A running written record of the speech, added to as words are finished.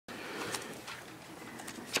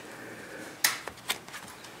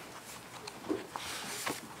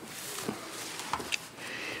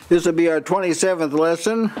This will be our 27th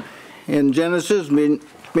lesson in Genesis. Means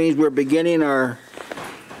we're beginning our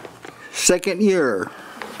second year.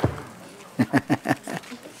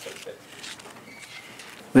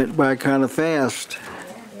 Went by kind of fast.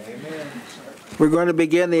 Amen. We're going to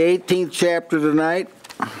begin the 18th chapter tonight.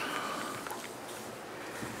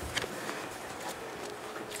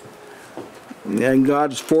 And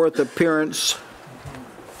God's fourth appearance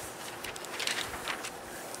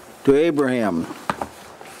to Abraham.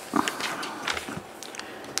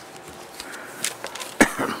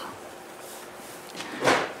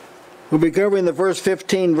 We'll be covering the first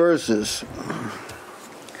 15 verses.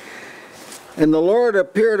 And the Lord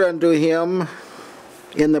appeared unto him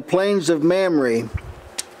in the plains of Mamre,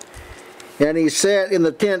 and he sat in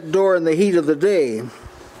the tent door in the heat of the day.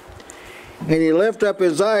 And he lifted up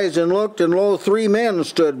his eyes and looked, and lo, 3 men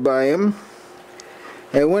stood by him.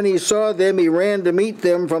 And when he saw them, he ran to meet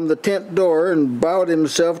them from the tent door, and bowed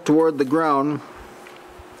himself toward the ground,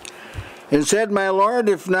 and said, My Lord,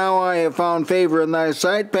 if now I have found favor in thy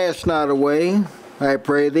sight, pass not away, I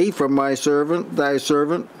pray thee, from my servant, thy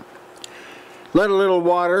servant. Let a little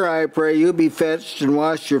water, I pray you, be fetched, and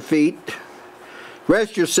wash your feet.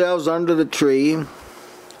 Rest yourselves under the tree,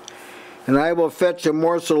 and I will fetch a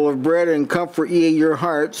morsel of bread, and comfort ye your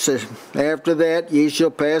hearts. After that ye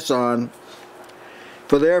shall pass on.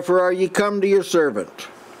 For therefore are ye come to your servant.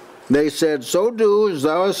 They said, So do as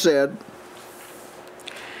thou hast said.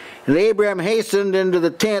 And Abraham hastened into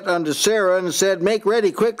the tent unto Sarah, and said, Make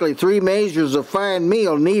ready quickly 3 measures of fine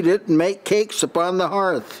meal, knead it, and make cakes upon the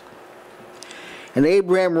hearth. And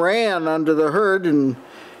Abraham ran unto the herd, and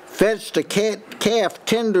fetched a calf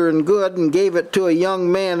tender and good, and gave it to a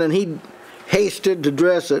young man, and he hasted to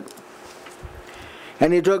dress it.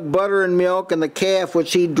 And he took butter and milk, and the calf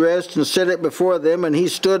which he dressed, and set it before them, and he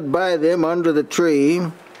stood by them under the tree,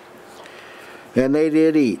 and they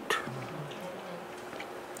did eat.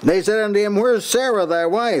 They said unto him, Where is Sarah thy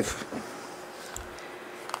wife?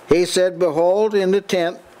 He said, Behold, in the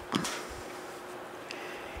tent.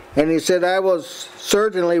 And he said, I will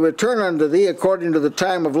certainly return unto thee according to the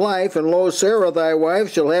time of life, and lo, Sarah thy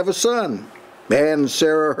wife shall have a son. And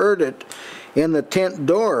Sarah heard it in the tent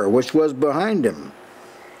door which was behind him.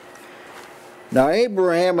 Now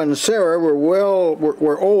Abraham and Sarah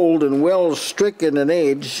were old and well stricken in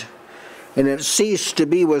age, and it ceased to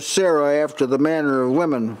be with Sarah after the manner of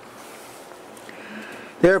women.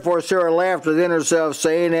 Therefore Sarah laughed within herself,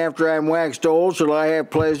 saying, After I am waxed old, shall I have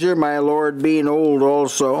pleasure, my Lord being old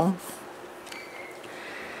also?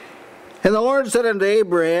 And the Lord said unto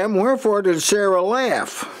Abraham, Wherefore did Sarah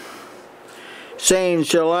laugh, saying,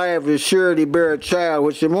 Shall I of a surety bear a child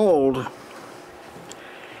which am old?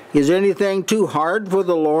 Is anything too hard for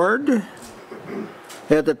the Lord?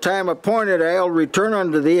 At the time appointed I will return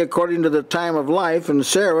unto thee according to the time of life, and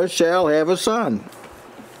Sarah shall have a son.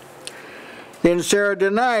 Then Sarah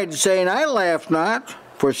denied, saying, I laughed not,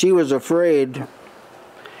 for she was afraid.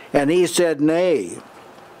 And he said, Nay,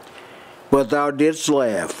 but thou didst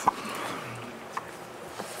laugh.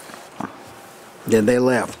 Then they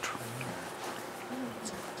left.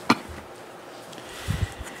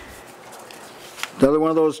 Another one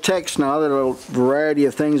of those texts now that a variety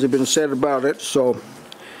of things have been said about it, so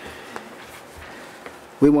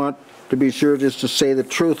we want to be sure just to say the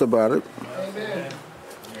truth about it. Amen.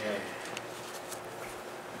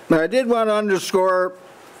 Now, I did want to underscore,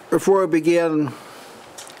 before we begin,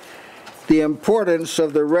 the importance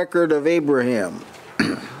of the record of Abraham.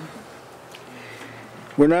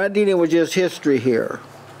 We're not dealing with just history here.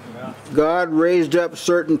 God raised up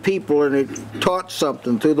certain people, and He taught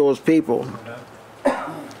something through those people.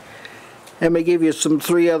 Let me give you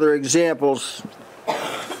 3 other examples.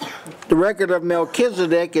 The record of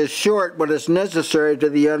Melchizedek is short, but it's necessary to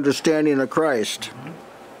the understanding of Christ.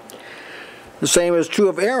 The same is true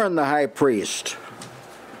of Aaron the high priest.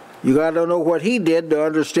 You got to know what he did to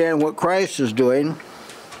understand what Christ is doing.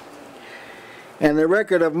 And the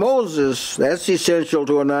record of Moses, that's essential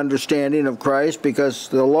to an understanding of Christ, because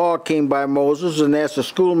the law came by Moses, and that's the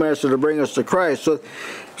schoolmaster to bring us to Christ.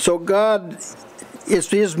 So God,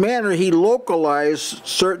 it's His manner, He localized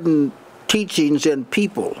certain teachings in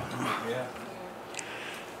people. Yeah.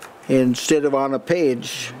 Instead of on a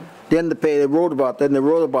page. Then they wrote about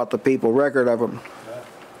the people, record of them. Yeah.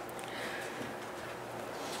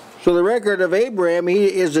 So the record of Abraham, he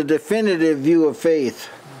is a definitive view of faith.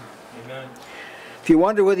 Amen. If you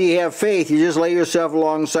wonder whether you have faith, you just lay yourself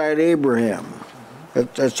alongside Abraham.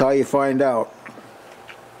 That's how you find out.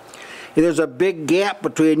 If there's a big gap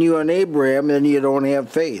between you and Abraham, then you don't have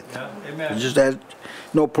faith. Yeah. Amen. It's just that,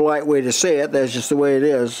 no polite way to say it, that's just the way it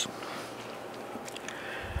is.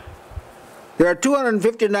 There are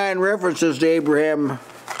 259 references to Abraham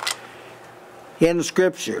in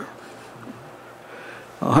Scripture.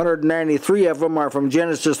 193 of them are from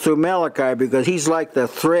Genesis through Malachi, because he's like the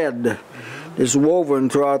thread that's woven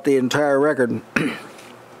throughout the entire record.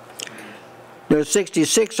 There's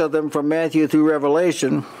 66 of them from Matthew through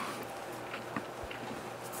Revelation.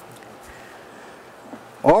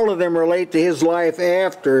 All of them relate to his life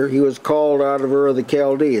after he was called out of Ur of the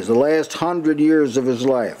Chaldees, the last 100 years of his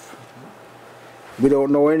life. We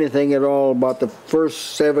don't know anything at all about the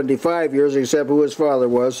first 75 years except who his father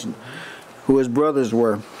was and who his brothers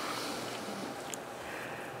were.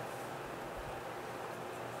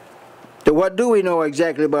 So what do we know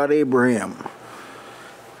exactly about Abraham?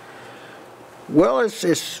 Well,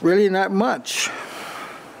 it's really not much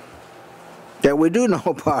that we do know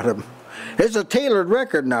about him. It's a tailored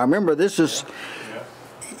record now. Remember, this is,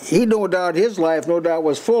 he no doubt, his life no doubt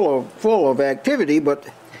was full of activity, but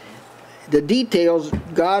the details,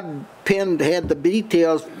 God had the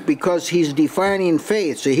details because he's defining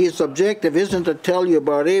faith. So his objective isn't to tell you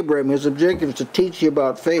about Abraham, his objective is to teach you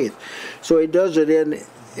about faith. So he does it in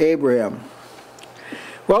Abraham.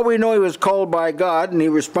 Well, we know he was called by God and he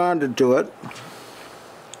responded to it.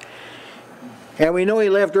 And we know he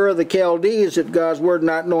left Ur of the Chaldees at God's word,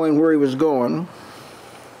 not knowing where he was going.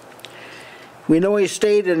 We know he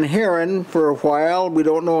stayed in Haran for a while. We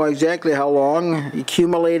don't know exactly how long. He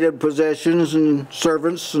accumulated possessions and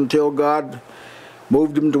servants until God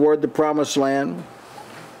moved him toward the promised land.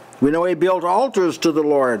 We know he built altars to the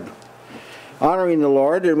Lord, honoring the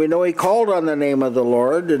Lord. And we know he called on the name of the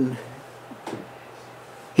Lord. And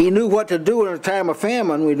he knew what to do in a time of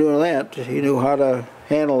famine. We know that. He knew how to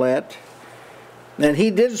handle that. And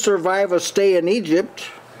he did survive a stay in Egypt.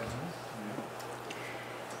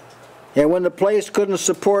 And when the place couldn't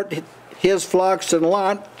support his flocks and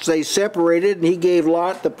Lot, they separated, and he gave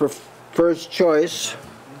Lot the first choice.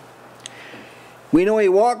 We know he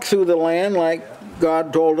walked through the land like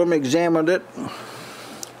God told him, examined it.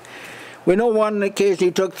 We know one occasion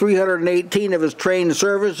he took 318 of his trained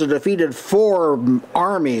servants and defeated 4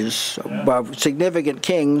 armies of significant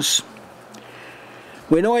kings.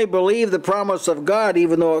 We know he believed the promise of God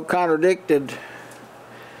even though it contradicted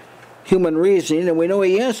human reasoning, and we know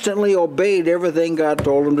he instantly obeyed everything God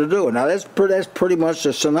told him to do. Now that's pretty much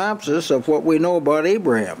the synopsis of what we know about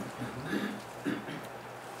Abraham.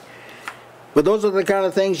 But those are the kind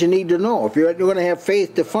of things you need to know. If you're going to have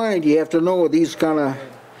faith defined, you have to know these kind of,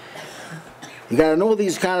 you got to know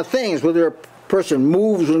these kind of things, whether a person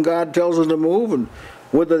moves when God tells them to move, and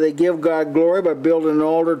whether they give God glory by building an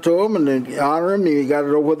altar to him and then honor him. You got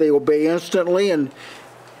to know whether they obey instantly and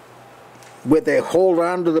whether they hold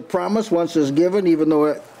on to the promise once it's given, even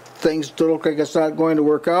though things still look like it's not going to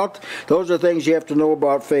work out. Those are things you have to know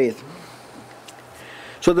about faith.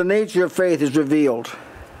 So the nature of faith is revealed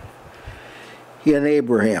in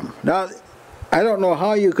Abraham. Now, I don't know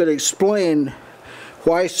how you could explain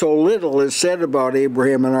why so little is said about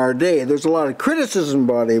Abraham in our day. There's a lot of criticism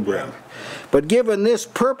about Abraham. But given this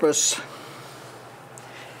purpose,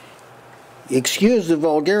 excuse the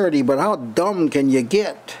vulgarity, but how dumb can you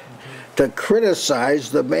get to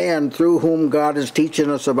criticize the man through whom God is teaching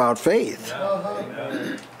us about faith?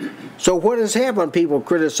 So what has happened? People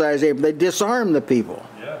criticize Abraham. They disarm the people.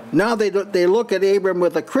 Now they look at Abraham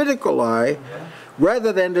with a critical eye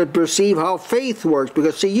rather than to perceive how faith works.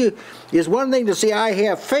 Because see, it's one thing to say I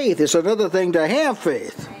have faith. It's another thing to have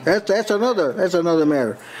faith. That's another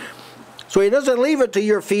matter. So he doesn't leave it to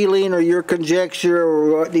your feeling or your conjecture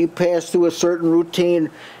or you pass through a certain routine.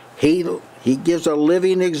 He gives a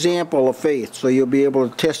living example of faith, so you'll be able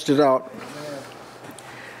to test it out.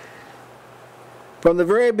 From the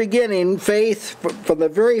very beginning, faith, from the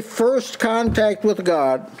very first contact with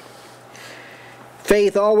God,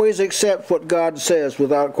 faith always accepts what God says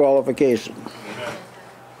without qualification.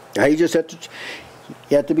 Now, you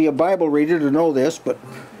have to be a Bible reader to know this, but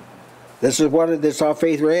this is how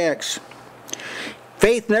faith reacts.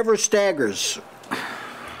 Faith never staggers.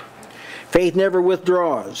 Faith never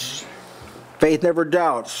withdraws. Faith never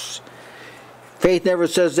doubts. Faith never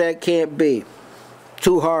says that can't be.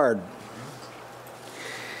 Too hard.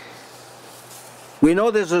 We know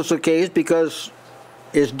this is the case because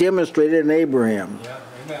it's demonstrated in Abraham.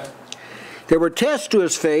 Amen. There were tests to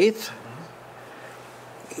his faith.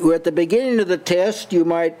 At the beginning of the test, you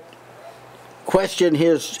might question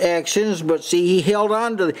his actions, but see, he held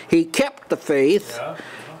on to, he kept the faith,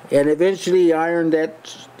 and eventually he ironed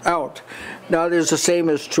that out. Now, there's the same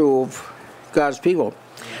is true of God's people.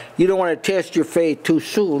 You don't want to test your faith too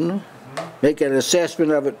soon, make an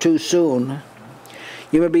assessment of it too soon.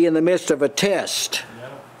 You may be in the midst of a test.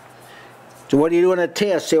 So what do you do in a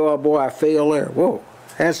test? Say, oh boy, I failed there. Whoa,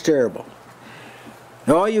 that's terrible.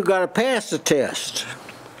 No, you got to pass the test.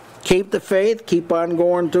 Keep the faith, keep on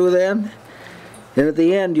going through then. And at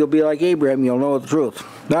the end, you'll be like Abraham, you'll know the truth.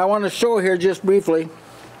 Now I want to show here just briefly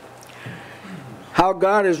how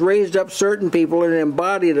God has raised up certain people and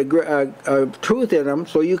embodied a truth in them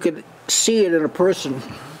so you could see it in a person.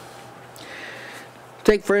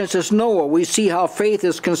 Take, for instance, Noah. We see how faith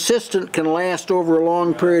is consistent, can last over a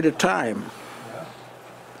long period of time.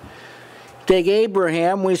 Take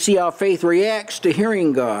Abraham. We see how faith reacts to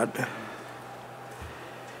hearing God.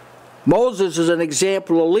 Moses is an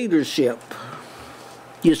example of leadership.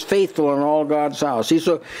 He is faithful in all God's house.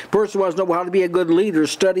 So a person wants to know how to be a good leader,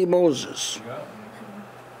 study Moses.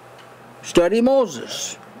 Study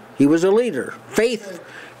Moses. He was a leader. Faith.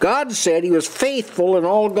 God said he was faithful in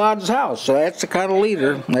all God's house. So that's the kind of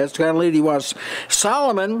leader. That's the kind of leader he wants.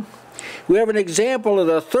 Solomon, we have an example of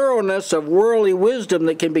the thoroughness of worldly wisdom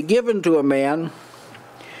that can be given to a man,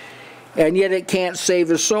 and yet it can't save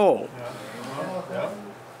his soul.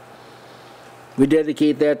 We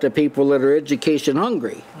dedicate that to people that are education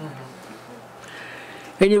hungry.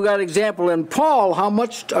 And you've got an example in Paul how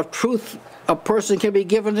much of truth a person can be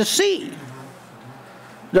given to see.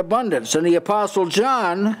 The abundance. And the Apostle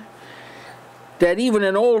John, that even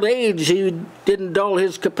in old age he didn't dull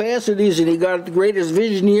his capacities and he got the greatest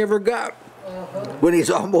vision he ever got when he's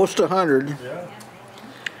almost 100.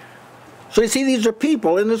 So you see, these are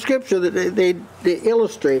people in the scripture that they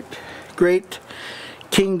illustrate great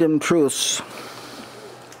kingdom truths.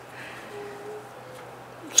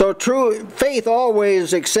 So true faith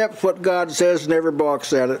always accepts what God says, never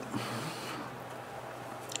balks at it.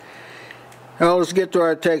 Now let's get to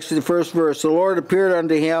our text, the first verse. The Lord appeared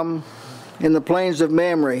unto him in the plains of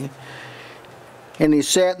Mamre, and he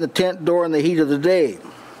sat in the tent door in the heat of the day.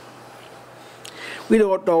 We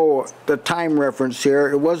don't know the time reference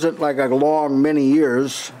here. It wasn't like a long many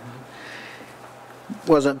years. It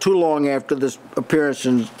wasn't too long after this appearance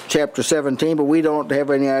in chapter 17, but we don't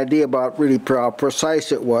have any idea about really how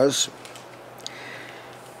precise it was.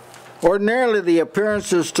 Ordinarily, the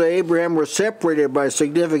appearances to Abraham were separated by a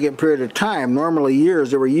significant period of time, normally years.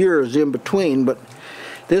 There were years in between, but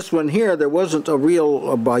this one here, there wasn't a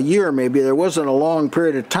real, about a year maybe, there wasn't a long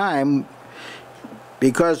period of time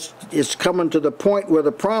because it's coming to the point where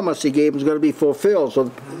the promise he gave is going to be fulfilled. So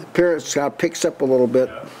the appearance picks up a little bit.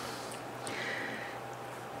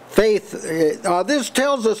 Faith, this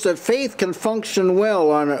tells us that faith can function well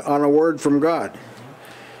on a word from God.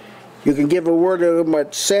 You can give a word to him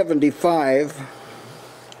at 75,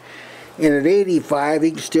 and at 85 he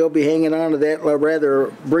can still be hanging on to that rather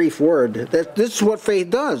brief word. This is what faith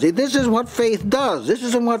does. This is what faith does. This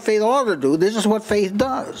isn't what faith ought to do. This is what faith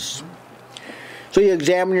does. So you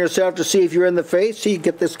examine yourself to see if you're in the faith, so you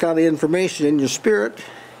get this kind of information in your spirit.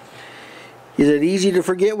 Is it easy to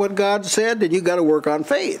forget what God said? Then you've got to work on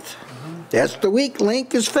faith. That's the weak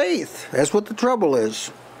link, is faith. That's what the trouble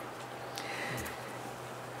is.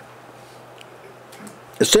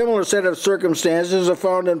 A similar set of circumstances are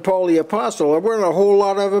found in Paul the Apostle. There weren't a whole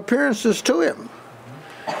lot of appearances to him.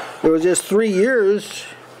 There was just 3 years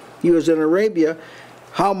he was in Arabia.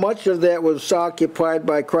 How much of that was occupied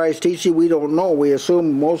by Christ's teaching, we don't know. We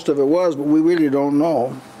assume most of it was, but we really don't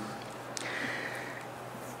know.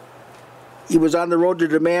 He was on the road to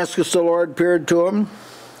Damascus. The Lord appeared to him.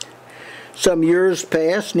 Some years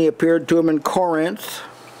passed, and he appeared to him in Corinth.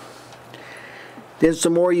 Then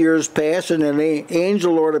some more years passed, and an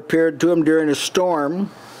angel Lord appeared to him during a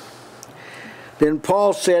storm. Then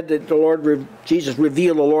Paul said that Jesus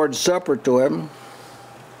revealed the Lord's Supper to him.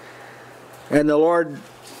 And the Lord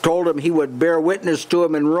told him he would bear witness to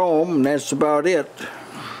him in Rome, and that's about it.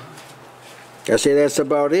 I say that's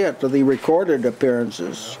about it, of the recorded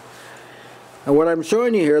appearances. And what I'm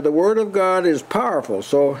showing you here, the Word of God is powerful.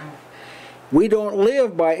 So we don't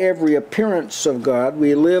live by every appearance of God.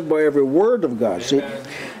 We live by every word of God. See,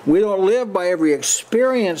 we don't live by every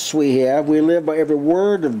experience we have. We live by every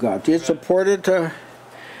word of God. It's important to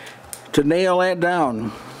nail that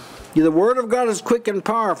down. The Word of God is quick and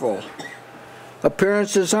powerful.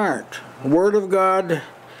 Appearances aren't. The Word of God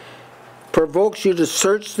provokes you to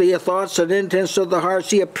search the thoughts and intents of the heart.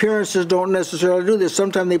 See, appearances don't necessarily do this.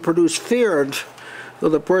 Sometimes they produce fear. So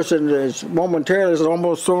the person is momentarily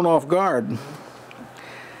almost thrown off guard.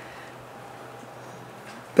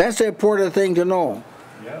 That's the important thing to know.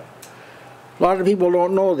 Yeah. A lot of people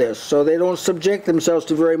don't know this, so they don't subject themselves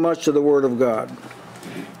to very much of the Word of God.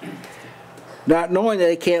 Not knowing that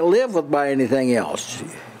they can't live by anything else.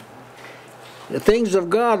 The things of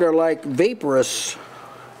God are like vaporous.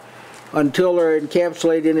 until they're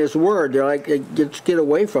encapsulated in His Word. They're like, it get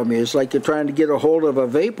away from you. It's like you're trying to get a hold of a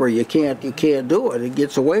vapor. You can't do it. It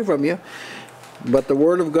gets away from you. But the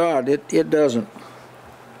Word of God, it doesn't.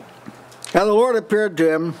 Now the Lord appeared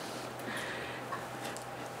to him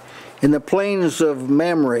in the plains of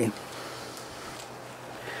Mamre.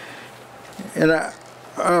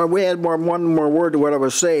 And we had one more word to what I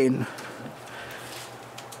was saying.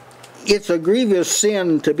 It's a grievous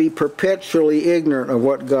sin to be perpetually ignorant of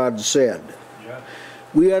what God said. Yeah.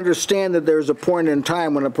 We understand that there's a point in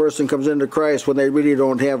time when a person comes into Christ when they really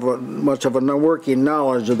don't have much of a working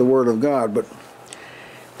knowledge of the Word of God. But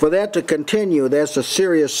for that to continue, that's a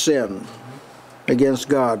serious sin against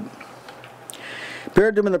God.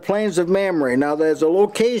 Appeared to him in the plains of Mamre. Now there's a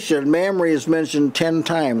location. Mamre is mentioned 10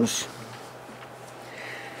 times.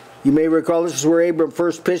 You may recall this is where Abram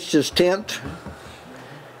first pitched his tent.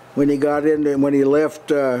 When he got into, when he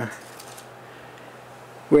left, when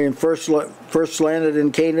he first landed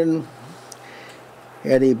in Canaan,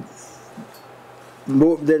 and he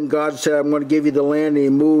moved. Then God said, "I'm going to give you the land." And he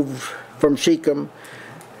moved from Shechem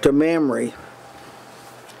to Mamre,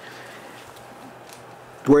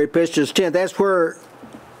 where he pitched his tent. That's where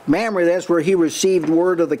Mamre. That's where he received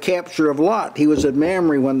word of the capture of Lot. He was at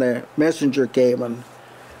Mamre when the messenger came and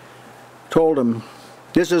told him.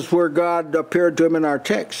 This is where God appeared to him in our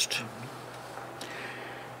text.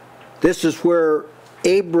 This is where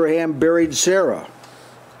Abraham buried Sarah,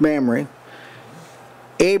 Mamre.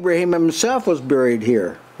 Abraham himself was buried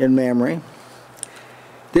here in Mamre.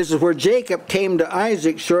 This is where Jacob came to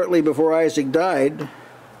Isaac shortly before Isaac died.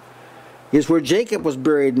 This is where Jacob was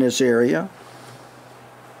buried in this area.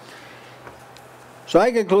 So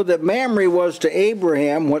I conclude that Mamre was to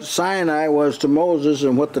Abraham what Sinai was to Moses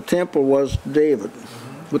and what the temple was to David.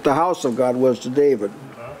 What the house of God was to David.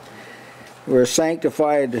 Were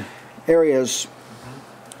sanctified areas.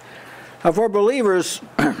 Now for believers,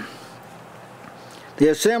 the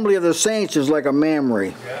assembly of the saints is like a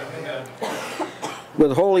Mamre,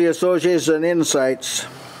 with holy associations and insights.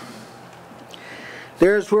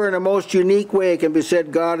 There's where in a most unique way it can be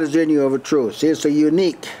said God is in you of a truth. See, it's a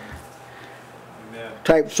unique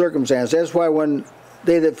type circumstance. That's why when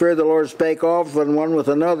they that fear the Lord spake often one with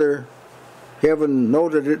another, heaven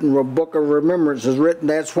noted it in a book of remembrance is written.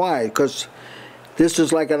 That's why, because this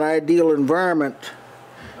is like an ideal environment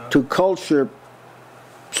to culture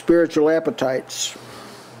spiritual appetites.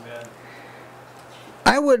 Amen.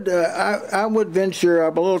 I would venture,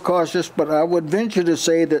 I'm a little cautious, but I would venture to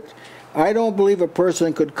say that I don't believe a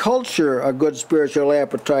person could culture a good spiritual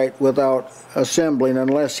appetite without assembling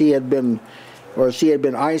unless he had been or she had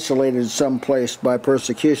been isolated someplace by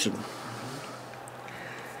persecution.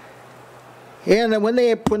 And when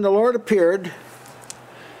the Lord appeared,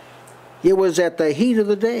 it was at the heat of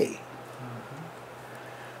the day.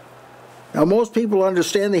 Now most people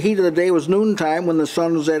understand the heat of the day was noontime when the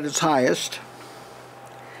sun was at its highest.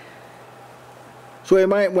 So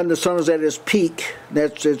when the sun is at its peak,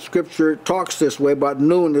 that's in Scripture, it talks this way about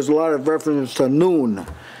noon. There's a lot of reference to noon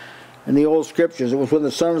in the old Scriptures. It was when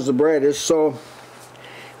the sun was the brightest. So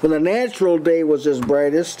when the natural day was its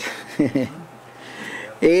brightest,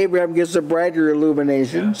 Abraham gets a brighter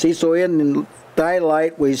illumination. Yeah. See, so in thy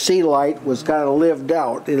light we see light was kind of lived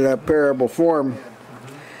out in a parable form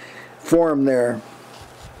there.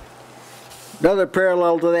 Another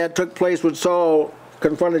parallel to that took place when Saul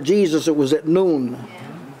confronted Jesus. It was at noon,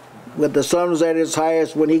 when the sun was at its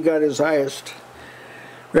highest, when he got his highest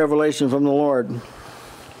revelation from the Lord.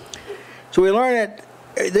 So we learn that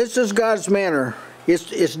this is God's manner.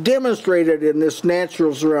 It's demonstrated in this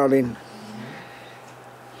natural surrounding.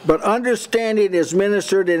 But understanding is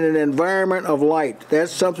ministered in an environment of light.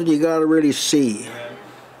 That's something you got to really see.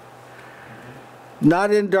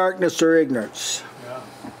 Not in darkness or ignorance.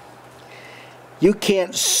 You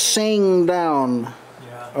can't sing down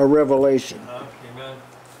a revelation.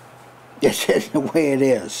 It's just the way it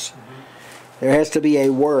is. There has to be a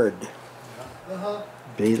word.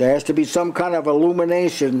 There has to be some kind of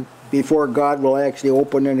illumination before God will actually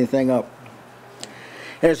open anything up.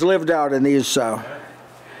 And it's lived out in these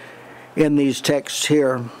texts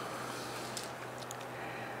here.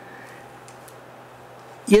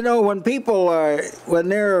 You know, when people, when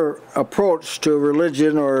they're approached to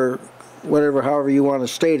religion or whatever, however you want to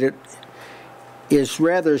state it, is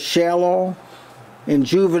rather shallow and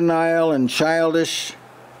juvenile and childish,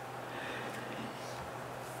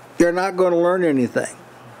 you're not going to learn anything.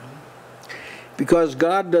 Because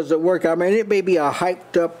God doesn't work. I mean, it may be a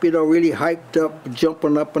hyped up, really hyped up,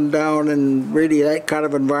 jumping up and down, and really that kind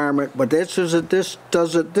of environment. But this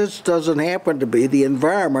doesn't happen to be the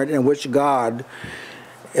environment in which God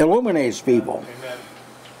illuminates people.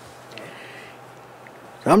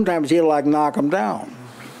 Sometimes he'll like knock them down,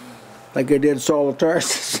 like he did Saul of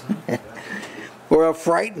Tarsus. Or he'll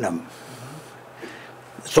frighten them,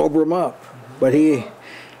 sober them up. But he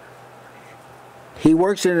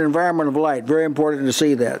works in an environment of light. Very important to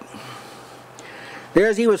see that. There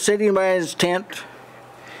as he was sitting by his tent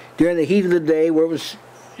during the heat of the day, where it was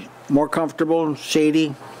more comfortable and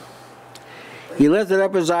shady, he lifted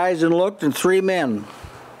up his eyes and looked, and 3 men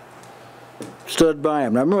stood by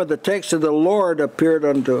him. Now remember, the text of the Lord appeared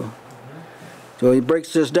unto. So he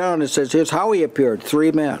breaks this down and says, here's how he appeared.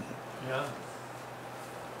 3 men. Yeah.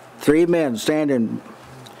 3 men standing.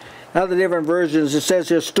 Now the different versions, it says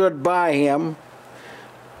here, stood by him.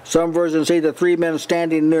 Some versions say the 3 men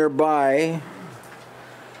standing nearby.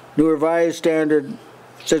 New Revised Standard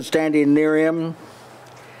said standing near him.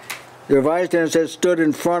 The Revised Standard says stood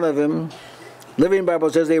in front of him. Living Bible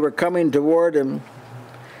says they were coming toward him.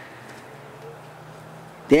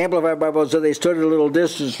 The Amplified Bible says they stood at a little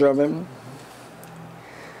distance from him.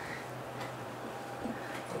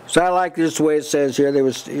 So I like this way it says here.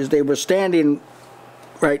 They were standing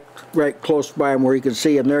right close by him where he could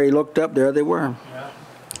see him. There he looked up. There they were. Yeah.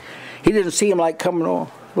 He didn't see him like coming.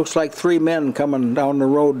 Oh, looks like 3 men coming down the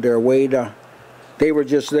road there. They were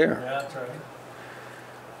just there. Yeah, that's right.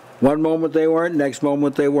 One moment they weren't. Next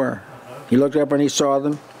moment they were. He looked up and he saw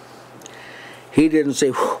them. He didn't say,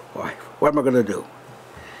 "What am I going to do?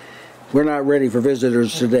 We're not ready for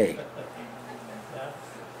visitors today."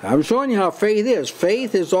 I'm showing you how faith is.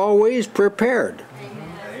 Faith is always prepared.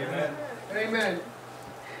 Amen. Amen.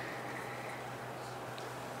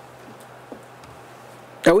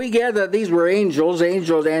 Now we gather that these were angels,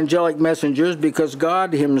 angelic messengers, because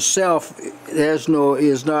God Himself has no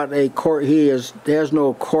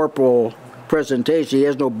corporal presentation. He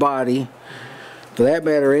has no body. For that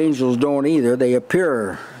matter, angels don't either. They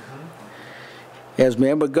appear as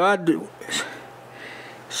men, but God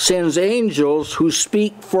sends angels who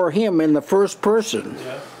speak for Him in the first person.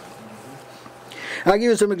 Yeah. I'll give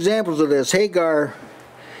you some examples of this. Hagar,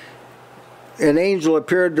 an angel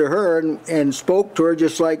appeared to her and spoke to her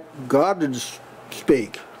just like God did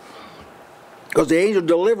speak. Because the angel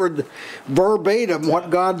delivered verbatim what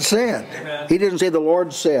God said. Amen. He didn't say the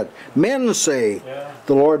Lord said. Men say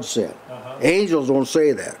the Lord said. Angels don't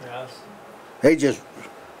say that. Yes. They just...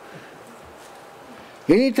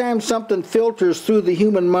 Anytime something filters through the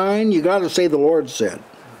human mind, you got to say the Lord said.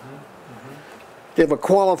 They have a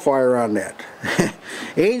qualifier on that.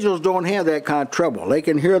 Angels don't have that kind of trouble. They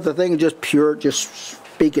can hear the thing just pure, just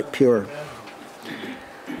speak it pure.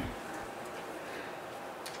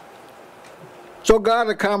 So God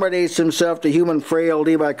accommodates Himself to human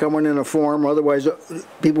frailty by coming in a form, otherwise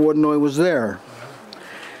people wouldn't know He was there.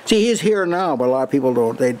 See, He's here now, but a lot of people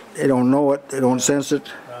don't. They don't know it. They don't sense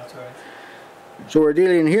it. That's right. So we're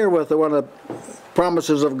dealing here with one of the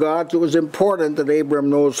promises of God. It was important that Abram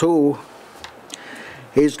knows who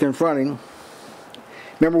he's confronting.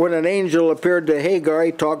 Remember when an angel appeared to Hagar,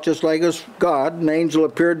 he talked just like us, God. An angel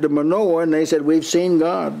appeared to Manoah, and they said, "We've seen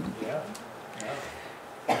God." Yeah.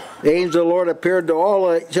 Yeah. The angel of the Lord appeared to all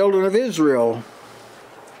the children of Israel.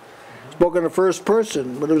 Spoke in the first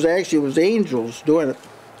person, but it was angels doing it.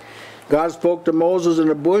 God spoke to Moses in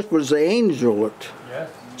the bush, but it was the angel that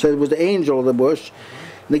said it was the angel of the bush.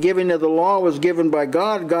 The giving of the law was given by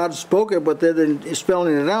God. God spoke it, but then in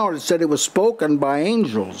spelling it out, it said it was spoken by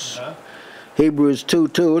angels. Hebrews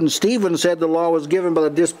 2:2. And Stephen said the law was given by the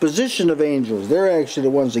disposition of angels. They're actually the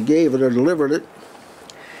ones that gave it or delivered it.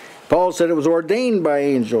 Paul said it was ordained by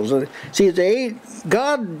angels. See,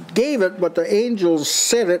 God gave it, but the angels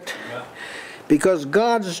said it because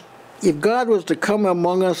if God was to come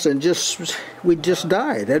among us and we'd just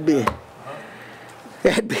die. That'd be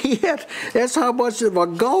it. That's how much of a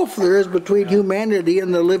gulf there is between humanity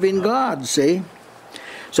and the living God, see?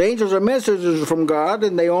 So angels are messengers from God,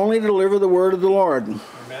 and they only deliver the word of the Lord.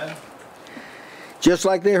 Amen. Just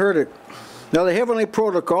like they heard it. Now the heavenly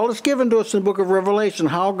protocol is given to us in the book of Revelation,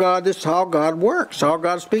 this is how God works, how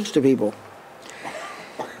God speaks to people.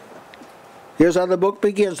 Here's how the book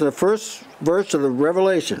begins, the first verse of the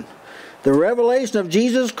Revelation. The revelation of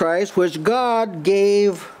Jesus Christ, which God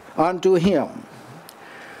gave unto Him,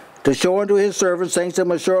 to show unto His servants things that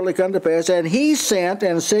must shortly come to pass. And He sent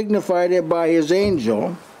and signified it by His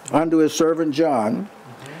angel unto His servant John.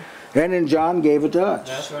 And then John gave it to us.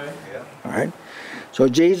 That's right. Yeah. All right. So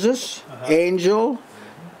Jesus, angel,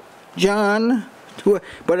 John.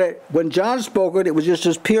 But when John spoke it, it was just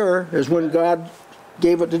as pure as when God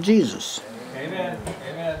gave it to Jesus. Amen.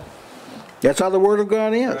 Amen. That's how the Word of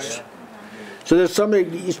God is. Right. So there's somebody,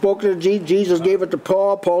 He spoke to Jesus, gave it to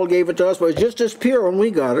Paul, Paul gave it to us, but it's just as pure when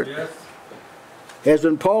we got it. Yes. as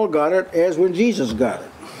when Paul got it, as when Jesus got it.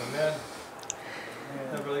 Amen.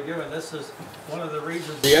 That's really good. And this is one of the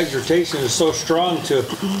reasons the exhortation is so strong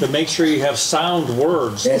to make sure you have sound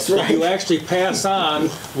words. That's right. That you actually pass on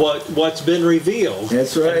what's been revealed.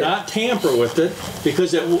 That's right. And not tamper with it,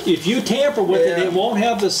 because if you tamper with it, it won't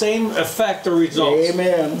have the same effect or results.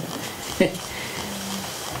 Amen.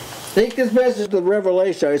 Take this message to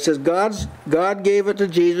Revelation. It says God gave it to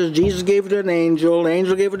Jesus. Jesus gave it to an angel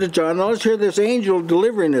gave it to John. Now let's hear this angel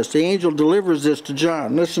delivering this. The angel delivers this to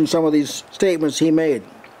John. Listen to some of these statements he made.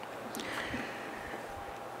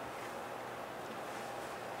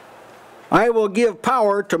 I will give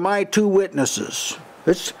power to my 2 witnesses.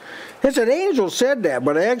 It's an angel said that,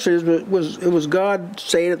 but actually it was God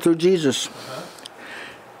saying it through Jesus.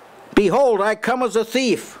 Behold, I come as a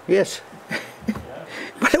thief. Yes.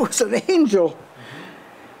 But it was an angel.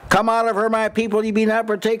 Come out of her, my people, ye be not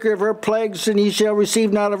partaker of her plagues, and ye shall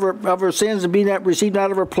receive not of her sins, and receive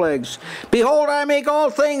not of her plagues. Behold, I make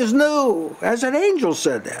all things new. As an angel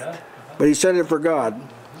said that. But he said it for God.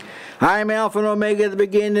 I am Alpha and Omega, the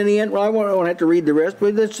beginning and the end. Well, I won't have to read the rest,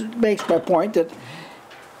 but this makes my point that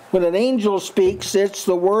when an angel speaks, it's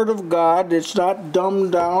the Word of God. It's not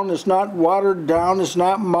dumbed down. It's not watered down. It's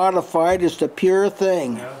not modified. It's the pure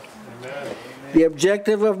thing. Yeah. Amen. The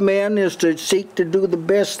objective of men is to seek to do the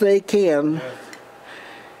best they can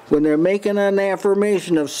when they're making an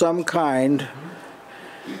affirmation of some kind,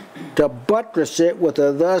 to buttress it with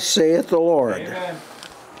a thus saith the Lord. Amen.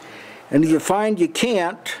 And if you find you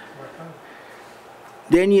can't,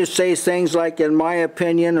 then you say things like, in my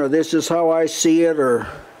opinion, or this is how I see it, or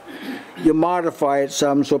you modify it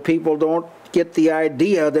some so people don't get the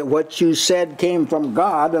idea that what you said came from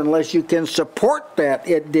God unless you can support that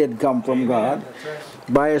it did come from God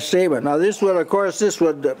by a statement. Now this would, of course,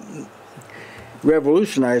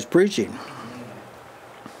 revolutionize preaching.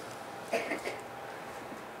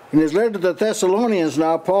 In his letter to the Thessalonians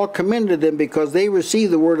now, Paul commended them because they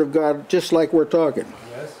received the Word of God just like we're talking.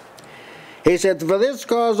 Yes. He said, for this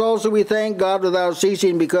cause also we thank God without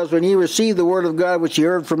ceasing, because when ye received the Word of God which ye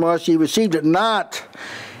heard from us, ye received it not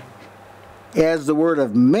as the word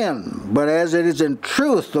of men, but as it is in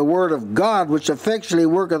truth the Word of God, which effectually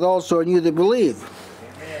worketh also in you that believe.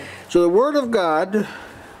 Amen. So the Word of God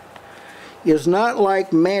is not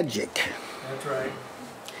like magic. That's right.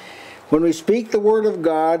 When we speak the Word of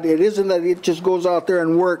God, it isn't that it just goes out there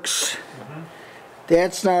and works.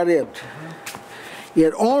 That's not it.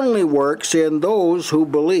 It only works in those who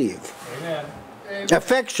believe. Amen.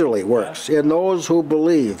 Effectually works in those who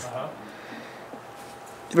believe.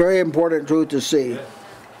 Very important truth to see.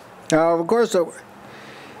 Now, of course,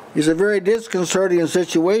 it's a very disconcerting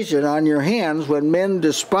situation on your hands when men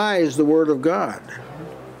despise the Word of God.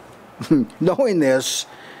 Knowing this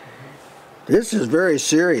is very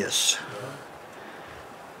serious.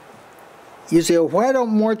 You say, well, why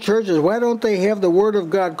don't more churches, why don't they have the Word of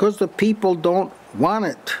God? Because the people don't want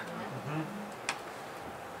it.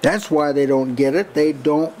 That's why they don't get it. They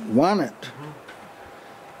don't want it.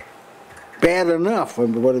 Bad enough,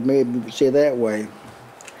 what it may say that way.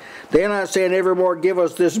 They're not saying, evermore give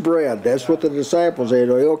us this bread. That's what the disciples say.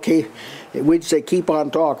 Okay, we'd say, keep on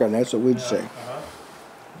talking. That's what we'd say.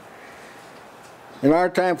 In our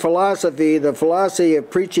time, the philosophy of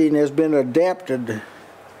preaching has been adapted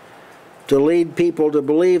to lead people to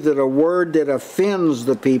believe that a word that offends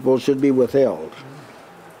the people should be withheld,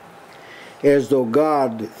 as though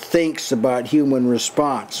God thinks about human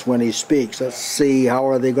response when He speaks. Let's see, how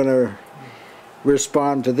are they going to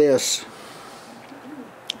respond to this?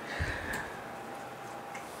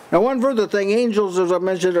 Now, one further thing, angels, as I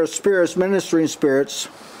mentioned, are spirits, ministering spirits.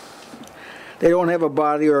 They don't have a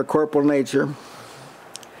body or a corporal nature.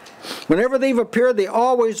 Whenever they've appeared, they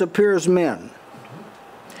always appear as men.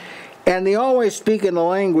 And they always speak in the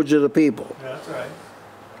language of the people. That's right.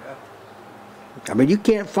 I mean, you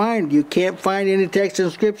can't find any text in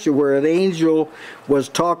Scripture where an angel was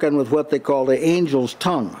talking with what they call the angel's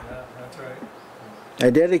tongue. Yeah, that's right. I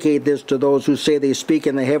dedicate this to those who say they speak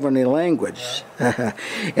in the heavenly language. Yeah.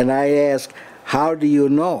 And I ask, how do you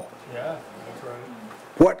know? Yeah, that's right.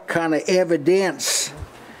 What kind of evidence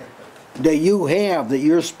do you have that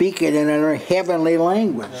you're speaking in a heavenly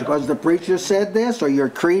language? Yeah. Because the preacher said this, or your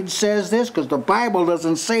creed says this? Because the Bible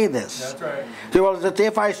doesn't say this. That's right. So, well, it's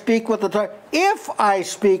if I speak with the tongue, if I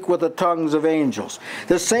speak with the tongues of angels.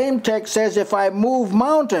 The same text says if I move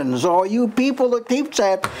mountains. Oh, you people that keep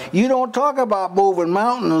that, you don't talk about moving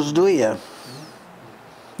mountains, do you?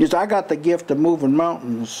 You say, I got the gift of moving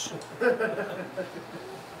mountains.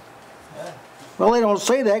 Well, they don't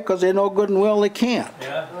say that because they know good and well they can't.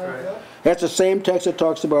 Yeah, that's right. That's the same text that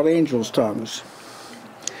talks about angels' tongues.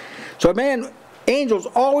 So man, Angels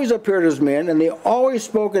always appeared as men, and they always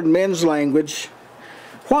spoke in men's language.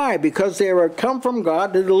 Why? Because they were come from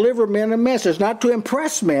God to deliver men a message, not to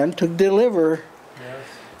impress men, to deliver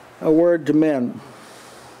a word to men.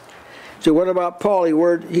 So what about Paul?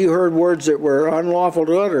 He heard words that were unlawful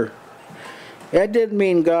to utter. That didn't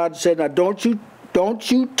mean God said, now don't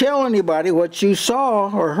you tell anybody what you saw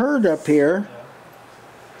or heard up here.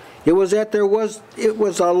 It was that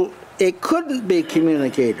it couldn't be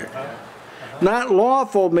communicated. Not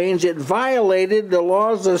lawful means it violated the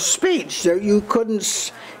laws of speech. That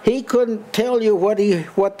he couldn't tell you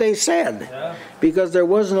what they said because there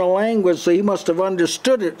wasn't a language, so he must have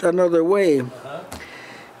understood it another way.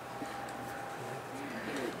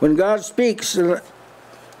 When God speaks, an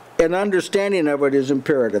understanding of it is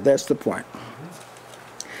imperative. That's the point.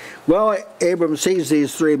 Well, Abram sees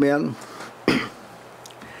these three men,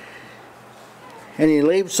 and he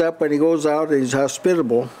leaps up and he goes out and he's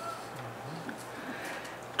hospitable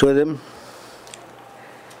to them.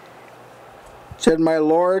 Said, my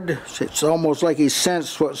Lord, it's almost like he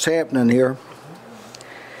sensed what's happening here.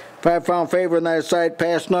 If I have found favor in thy sight,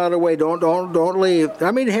 pass not away. Don't leave.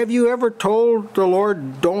 I mean, have you ever told the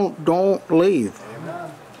Lord, don't leave?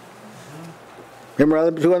 Amen.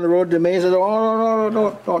 Remember the two on the road to Emmaus said, oh,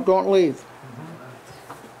 no, don't leave.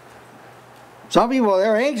 Some people,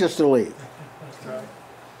 they're anxious to leave.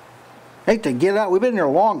 Hey, to get out. We've been here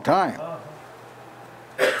a long time.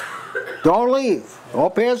 Don't leave.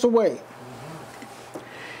 Don't pass away.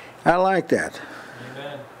 I like that.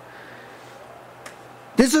 Amen.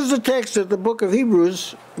 This is the text that the book of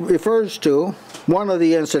Hebrews refers to, one of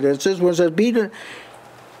the incidences, when it says,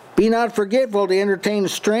 be not forgetful to entertain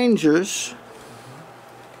strangers.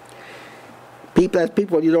 That's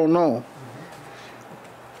people you don't know.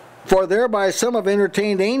 For thereby some have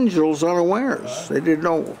entertained angels unawares. They didn't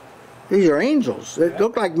know. These are angels. They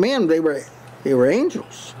looked like men. They were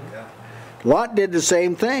angels. Lot did the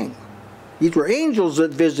same thing. These were angels that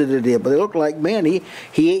visited him, but they looked like men.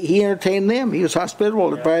 He entertained them. He was hospitable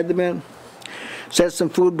to provide them in. Set some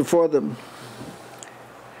food before them.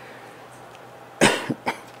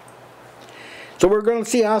 So we're going to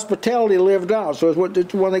see hospitality lived out. So it's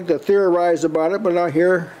one thing to theorize about it, but now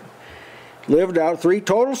here, lived out. Three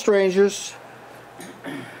total strangers.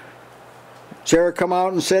 Sarah come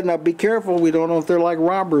out and said, now be careful, we don't know if they're like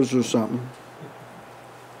robbers or something.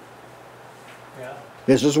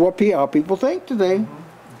 This is how people think today.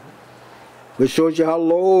 Which shows you how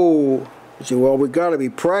low. You say, well, we've got to be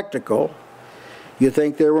practical. You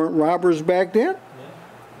think there weren't robbers back then?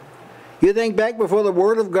 You think back before the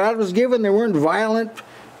Word of God was given, there weren't violent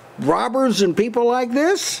robbers and people like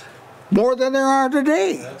this? More than there are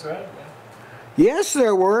today. That's right. Yes,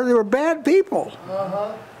 there were. There were bad people.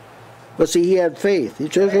 But see, he had faith. He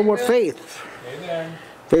says, what faith? Amen.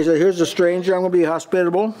 Faith said, here's a stranger, I'm going to be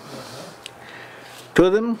hospitable to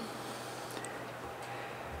them.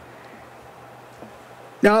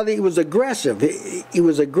 Now, he was aggressive. He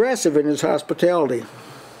was aggressive in his hospitality.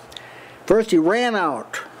 First, he ran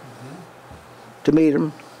out to meet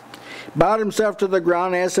him, bowed himself to the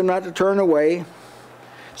ground, asked him not to turn away.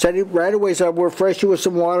 Said he right away, said, we'll refresh you with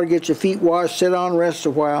some water, get your feet washed, sit down, rest a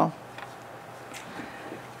while.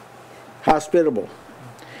 Hospitable.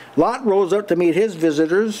 Lot rose up to meet his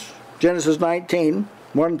visitors, Genesis 19,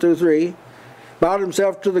 1 through 3. Bowed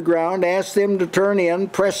himself to the ground, asked them to turn in,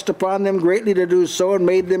 pressed upon them greatly to do so, and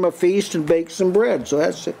made them a feast and baked some bread. So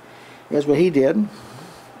that's what he did.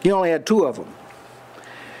 He only had two of them.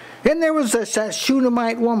 Then there was that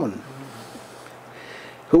Shunammite woman,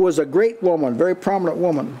 who was a great woman, very prominent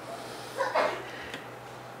woman.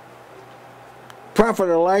 Prophet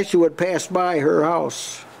Elisha would pass by her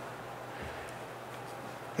house,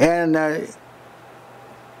 and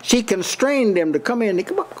she constrained him to come in.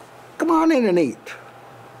 Come on in and eat.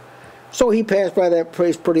 So he passed by that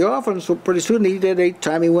place pretty often, so pretty soon each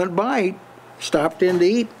time he went by, he stopped in to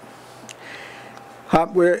eat.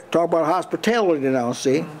 We're talking about hospitality now,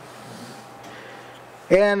 see?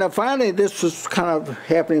 And finally, this was kind of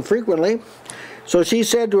happening frequently. So she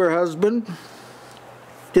said to her husband,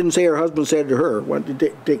 didn't say her husband said to her,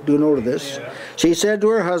 do note of this. Yeah. She said to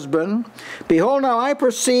her husband, behold, now I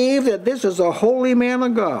perceive that this is a holy man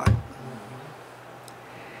of God,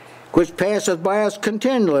 which passeth by us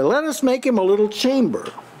continually. Let us make him a little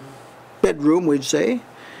chamber, bedroom we'd say,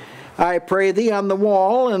 I pray thee, on the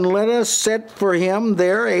wall, and let us set for him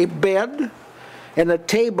there a bed, and a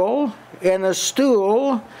table, and a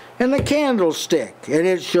stool, and a candlestick. And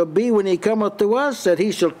it shall be when he cometh to us that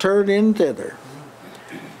he shall turn in thither.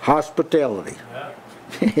 Hospitality.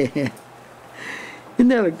 Yeah.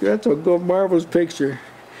 That's a good, marvelous picture.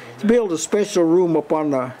 To build a special room up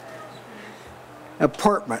on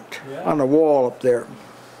apartment on the wall up there.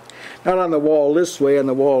 Not on the wall this way, on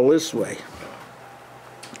the wall this way.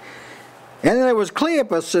 And then there was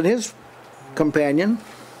Cleopas and his companion.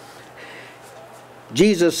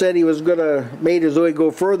 Jesus said he was going to make his way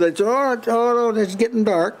go further. They said, oh no, it's getting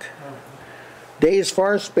dark. Days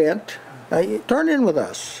far spent. Turn in with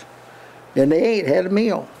us. And they ate, had a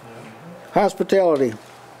meal. Hospitality.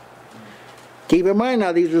 Keep in mind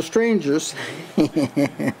now, these are strangers.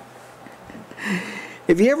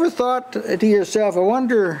 Have you ever thought to yourself, I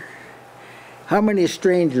wonder how many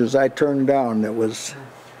strangers I turned down that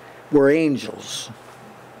were angels?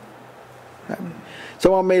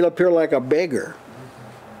 Someone may appear like a beggar.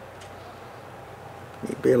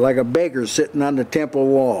 He'd be like a beggar sitting on the temple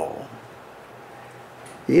wall.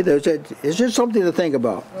 It's just something to think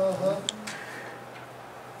about.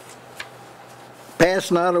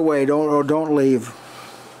 Pass not away, don't leave.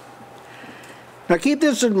 Now keep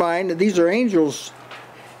this in mind, that these are angels,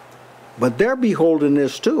 but they're beholding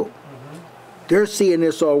this too. They're seeing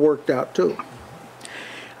this all worked out too.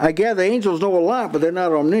 I gather angels know a lot, but they're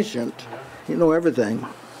not omniscient. You know everything.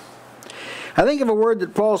 I think of a word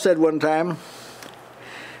that Paul said one time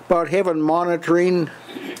about heaven monitoring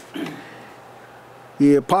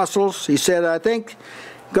the apostles. He said, I think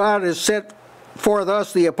God has set forth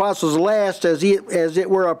us, the apostles, last, as it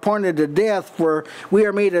were appointed to death, for we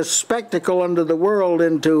are made a spectacle unto the world,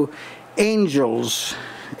 and to angels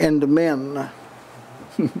and to men.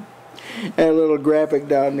 And a little graphic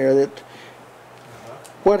down there that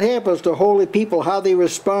what happens to holy people, how they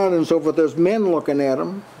respond and so forth. There's men looking at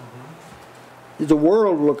them. There's the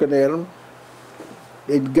world looking at them.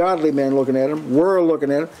 Godly men looking at them. World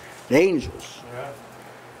looking at them. The angels.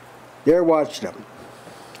 They're watching them.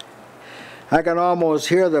 I can almost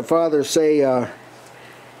hear the Father say,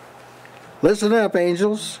 listen up,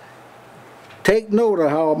 angels. Take note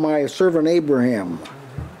of how my servant Abraham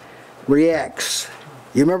reacts.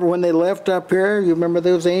 You remember when they left up here? You remember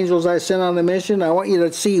those angels I sent on the mission? I want you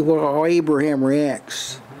to see how Abraham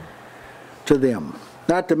reacts to them.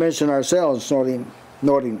 Not to mention ourselves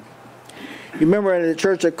noting. You remember in the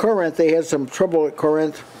church at Corinth, they had some trouble at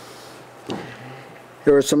Corinth.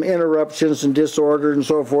 There were some interruptions and disorder and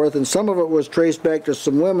so forth, and some of it was traced back to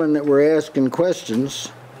some women that were asking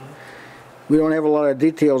questions. We don't have a lot of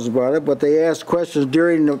details about it, but they asked questions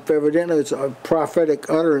during, evidently it's a prophetic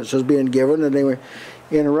utterance was being given, and they were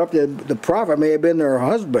interrupted. The prophet may have been their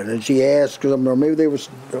husband, and she asked them, or maybe they were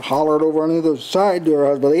hollered over on the other side to her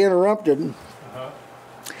husband. They interrupted.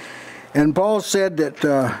 And Paul said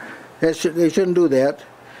that they shouldn't do that.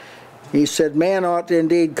 He said, man ought to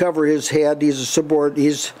indeed cover his head. He's a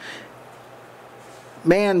subordinate.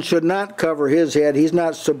 Man should not cover his head. He's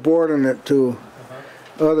not subordinate to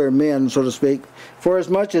other men, so to speak. For as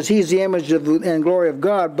much as he's the image of and glory of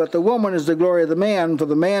God, but the woman is the glory of the man. For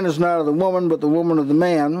the man is not of the woman, but the woman of the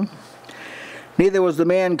man. Neither was the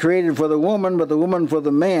man created for the woman, but the woman for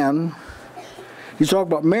the man. He's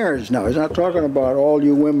talking about marriage now. He's not talking about all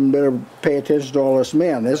you women better pay attention to all us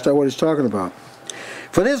men. That's not what he's talking about.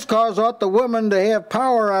 For this cause ought the woman to have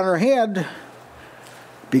power on her head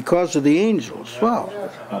because of the angels. Wow,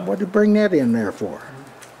 what did you bring that in there for?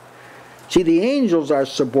 See, the angels are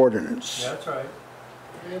subordinates. That's right.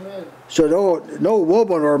 Amen. So no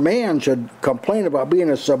woman or man should complain about being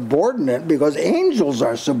a subordinate, because angels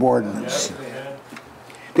are subordinates.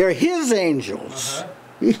 They're his angels.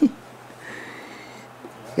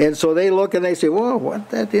 And so they look and they say, "Whoa, what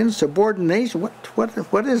that insubordination?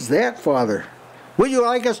 What is that, Father? Would you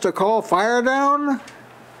like us to call fire down?"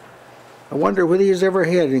 I wonder whether he's ever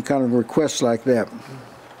had any kind of requests like that.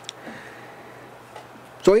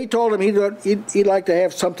 So he told them he'd like to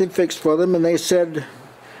have something fixed for them, and they said,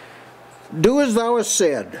 "Do as thou hast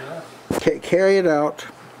said. Carry it out."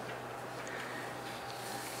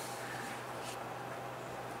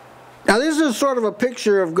 Now this is sort of a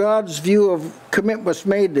picture of God's view of commitments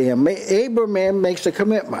made to him. Abraham makes a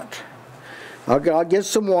commitment. I'll get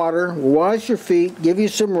some water, we'll wash your feet, give you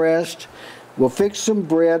some rest, we'll fix some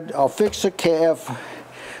bread, I'll fix a calf,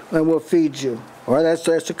 and we'll feed you. Well,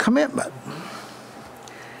 that's a commitment.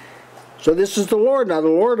 So this is the Lord now, the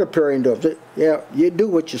Lord appearing to him. Yeah, you do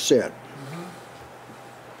what you said.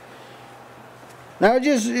 Now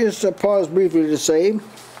just pause briefly to say,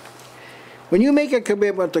 when you make a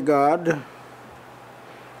commitment to God,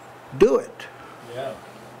 do it. Yeah.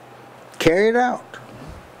 Carry it out.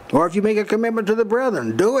 Or if you make a commitment to the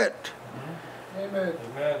brethren, do it. Amen.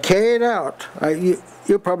 Carry it out.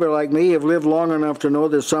 You're probably like me, have lived long enough to know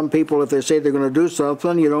that some people, if they say they're going to do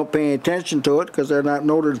something, you don't pay attention to it because they're not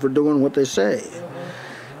noted for doing what they say.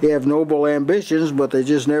 They have noble ambitions, but they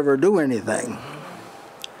just never do anything.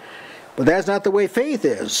 But that's not the way faith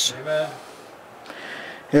is. Amen.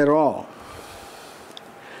 At all.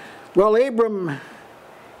 Well, Abram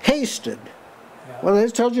hasted. Well,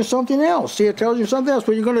 this tells you something else. See, it tells you something else.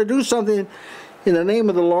 When you're going to do something in the name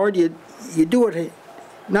of the Lord, you do it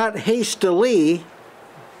not hastily,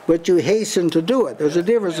 but you hasten to do it. There's a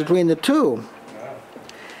difference between the two.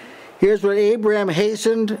 Here's what Abraham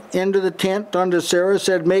hastened into the tent unto Sarah,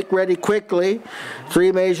 said, make ready quickly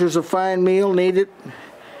 3 measures of fine meal needed.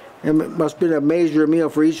 It must be a measure of meal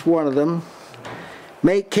for each one of them.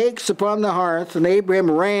 Make cakes upon the hearth. And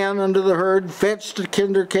Abraham ran unto the herd, fetched a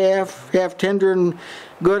kinder calf, half tender and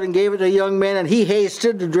good, and gave it to a young man, and he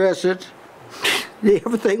hasted to dress it.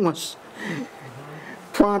 Everything was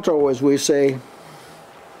pronto, as we say.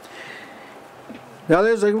 Now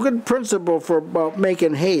there's a good principle about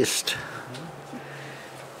making haste.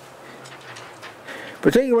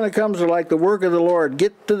 Particularly when it comes to like the work of the Lord,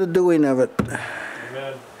 get to the doing of it.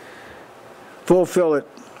 Amen. Fulfill it,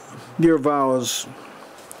 your vows.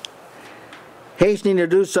 Hastening to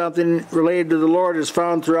do something related to the Lord is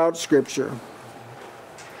found throughout Scripture.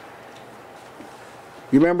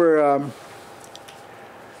 You remember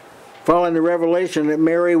following the revelation that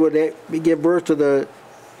Mary would give birth to the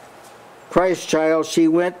Christ child, she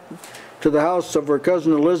went to the house of her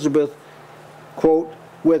cousin Elizabeth, quote,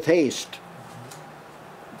 with haste.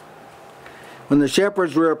 When the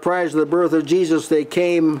shepherds were apprised of the birth of Jesus, they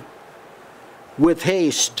came with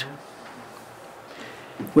haste.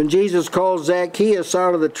 When Jesus called Zacchaeus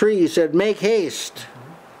out of the tree, he said, make haste,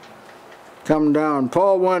 come down.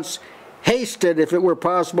 Paul once hasted, if it were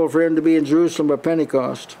possible for him to be in Jerusalem by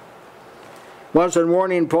Pentecost. Once in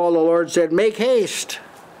warning Paul, the Lord said, make haste,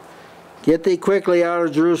 get thee quickly out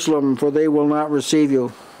of Jerusalem, for they will not receive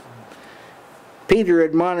you. Peter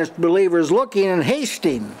admonished believers, looking and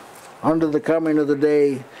hasting unto the coming of the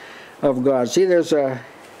day of God. See, there's a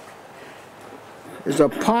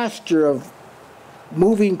posture of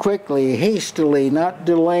moving quickly, hastily, not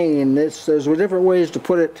delaying. There's different ways to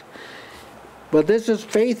put it. But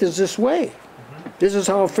faith is this way. This is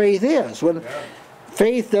how faith is. When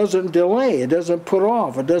faith doesn't delay, it doesn't put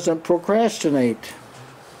off, it doesn't procrastinate.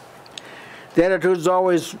 That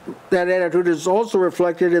attitude is also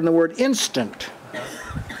reflected in the word instant.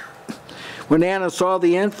 When Anna saw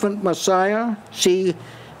the infant Messiah, she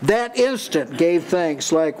that instant gave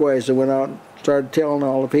thanks likewise and went out and started telling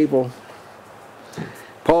all the people.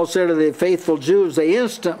 Paul said to the faithful Jews, they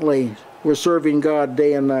instantly were serving God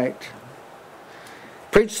day and night.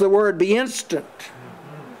 Preach the word, be instant,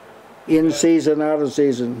 in season, out of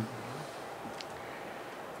season.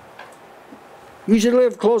 You should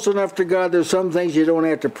live close enough to God, there's some things you don't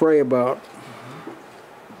have to pray about.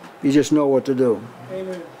 You just know what to do.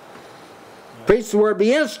 Amen. Preach the word,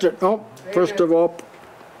 be instant. Oh, first of all,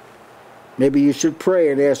 maybe you should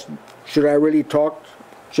pray and ask, should I really talk?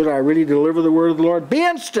 Should I really deliver the word of the Lord? Be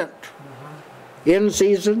instant. In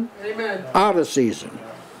season, Amen. Out of season.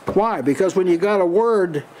 Why? Because when you got a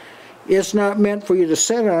word, it's not meant for you to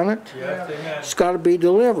sit on it. Yes, amen. It's got to be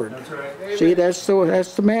delivered. That's right. See, that's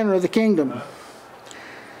the manner of the kingdom.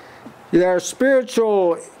 There are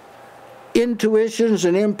spiritual intuitions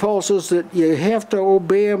and impulses that you have to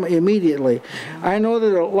obey them immediately. I know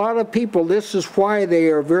that a lot of people, this is why they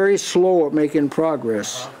are very slow at making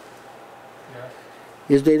progress.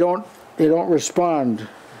 Is they don't respond.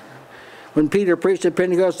 When Peter preached at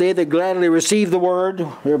Pentecost, they gladly received the word.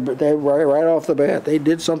 They right off the bat, they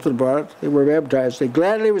did something about it. They were baptized. They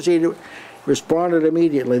gladly received it, responded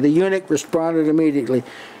immediately. The eunuch responded immediately.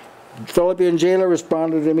 Philippian jailer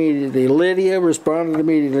responded immediately. Lydia responded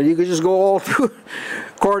immediately. You could just go all through.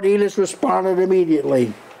 Cornelius responded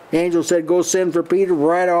immediately. The angel said, go send for Peter.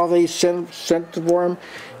 Right off, he sent for him.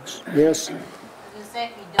 Yes. If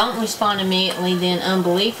you don't respond immediately, then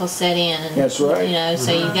unbelief will set in. And, that's right. You know,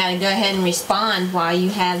 so you got to go ahead and respond while you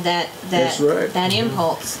have that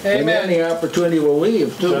impulse. And then the opportunity will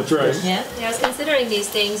leave too. That's right. Yeah. I was considering these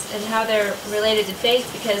things and how they're related to faith,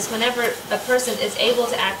 because whenever a person is able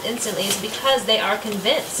to act instantly, it's because they are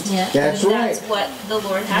convinced. Yeah. That's And right. that's what the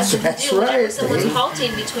Lord has them to That's do. Whenever right. someone's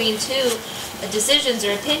halting between two decisions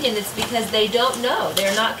or opinion, it's because they don't know.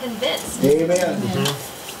 They're not convinced. Amen.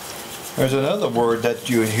 There's another word that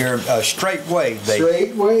you hear, straightway.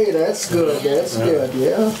 Straightway, that's good. That's good.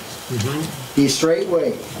 Yeah. He's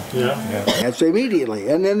straightway. Yeah. That's immediately.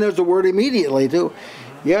 And then there's the word immediately too.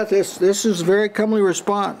 Yeah, this is a very comely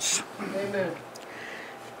response. Amen.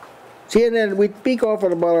 See, and then we speak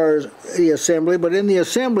often about the assembly, but in the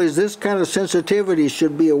assemblies, this kind of sensitivity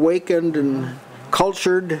should be awakened and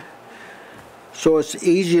cultured, so it's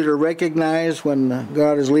easier to recognize when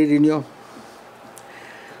God is leading you.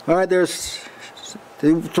 All right, there's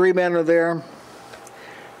The three men are there.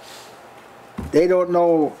 They don't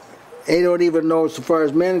know, they don't even know as far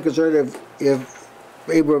as men are concerned if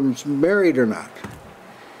Abram's married or not.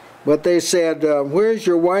 But they said, where's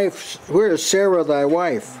your wife, where is Sarah thy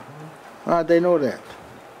wife? How'd they know that?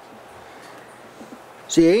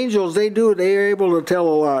 See, angels, they are able to tell a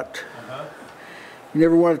lot. You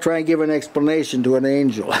never want to try and give an explanation to an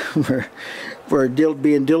angel for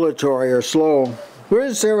being dilatory or slow. Where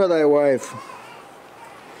is Sarah thy wife?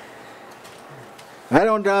 I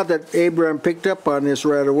don't doubt that Abraham picked up on this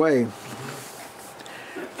right away.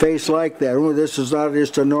 Face like that. Oh, this is not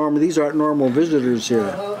just a normal, these aren't normal visitors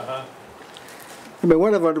here. I mean,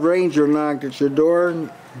 what if a ranger knocked at your door,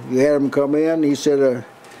 you had him come in, he said,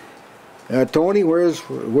 Tony, where's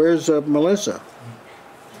Melissa?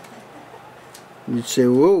 You'd say,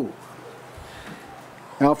 whoa.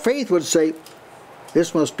 Now faith would say,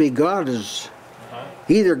 this must be God.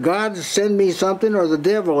 Either God send me something or the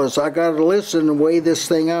devil is. I got to listen and weigh this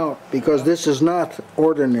thing out because this is not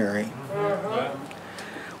ordinary.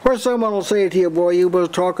 Or someone will say to you, boy, you was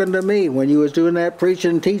talking to me when you was doing that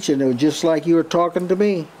preaching and teaching. It was just like you were talking to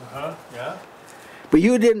me. Yeah. But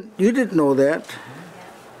you didn't know that.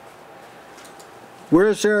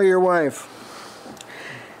 Where's Sarah, your wife?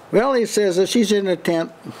 Well, he says that she's in a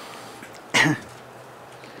tent.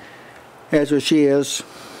 That's what she is.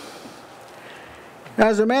 Now,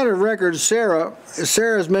 as a matter of record, Sarah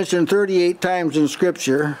is mentioned 38 times in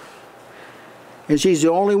Scripture, and she's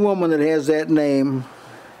the only woman that has that name.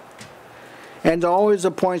 And always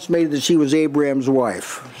the point's made that she was Abraham's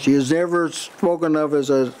wife. She is never spoken of as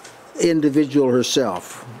an individual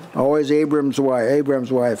herself. Always Abraham's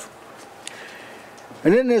wife.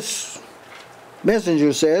 And then this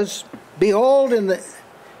messenger says, behold,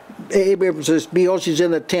 Abraham says, behold, she's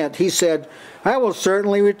in the tent. He said, I will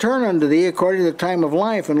certainly return unto thee according to the time of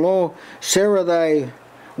life, and lo, Sarah thy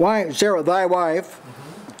wife,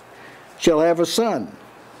 shall have a son.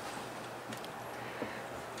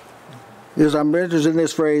 Because I'm interested in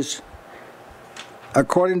this phrase,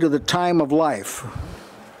 according to the time of life.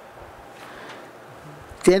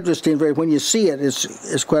 It's interesting phrase. When you see it,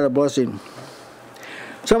 it's quite a blessing.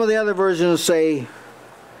 Some of the other versions say,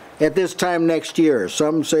 at this time next year.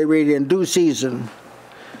 Some say read in due season.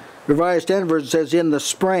 Revised Standard Version says in the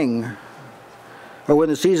spring, or when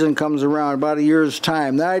the season comes around, about a year's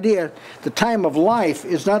time. The idea, the time of life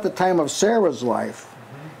is not the time of Sarah's life.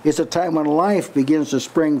 It's a time when life begins to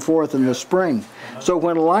spring forth in the spring. So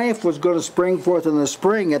when life was going to spring forth in the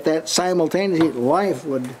spring, at that simultaneously, life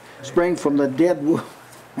would spring from the dead womb.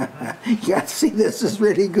 Yeah, see, this is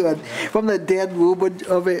really good. From the dead womb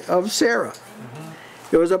of Sarah.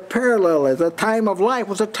 There was a parallel. The time of life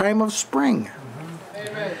was a time of spring.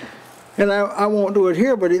 Amen. And I won't do it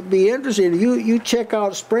here, but it'd be interesting. You check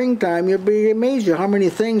out springtime, you'll be amazed at how many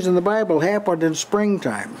things in the Bible happened in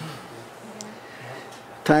springtime.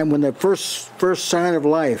 Time when the first sign of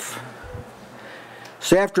life.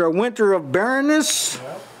 So after a winter of barrenness,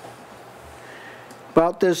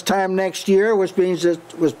 about this time next year, which means it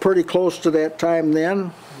was pretty close to that time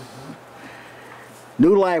then,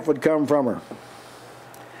 new life would come from her.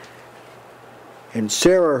 And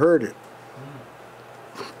Sarah heard it.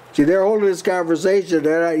 See, they're holding this conversation.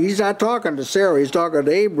 He's not talking to Sarah, he's talking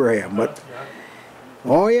to Abraham. But,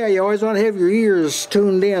 oh yeah, you always want to have your ears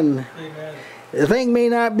tuned in. Amen. The thing may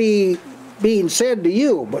not be being said to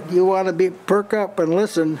you, but you want to perk up and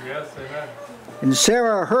listen. Yes, amen. And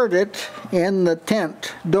Sarah heard it in the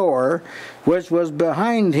tent door, which was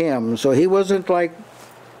behind him. So he wasn't like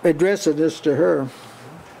addressing this to her.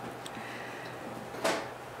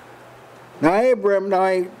 Now Abraham,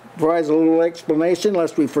 I provides a little explanation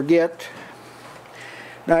lest we forget.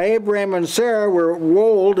 Now Abraham and Sarah were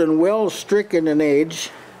old and well stricken in age,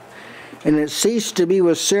 and it ceased to be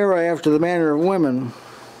with Sarah after the manner of women.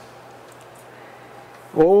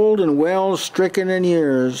 Old and well stricken in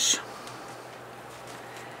years.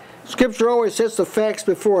 Scripture always sets the facts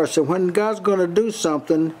before us, and when God's going to do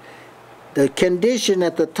something, the condition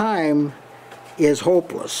at the time is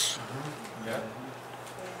hopeless.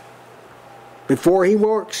 Before he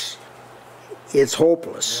works, it's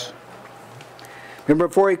hopeless. Remember,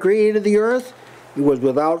 before he created the earth, he was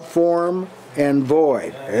without form and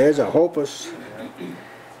void. There's a hopeless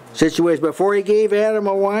situation. Before he gave Adam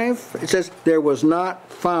a wife, it says there was not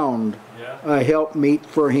found a helpmeet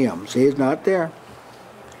for him. See, it's not there.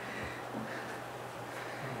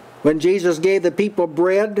 When Jesus gave the people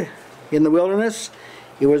bread in the wilderness,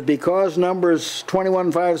 it was because Numbers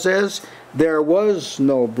 21:5 says, there was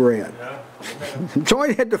no bread. So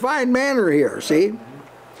he had divine manner here, see?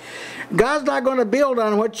 God's not going to build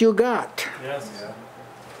on what you got. Yes.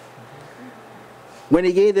 When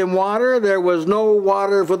he gave them water, there was no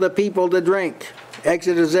water for the people to drink.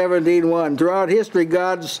 Exodus 17:1. Throughout history,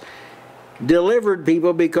 God's delivered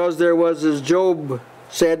people because there was, as Job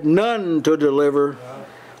said, none to deliver,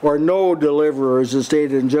 or no deliverers, as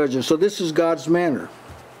stated in Judges. So this is God's manner.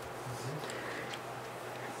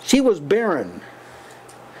 She was barren,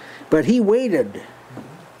 but he waited.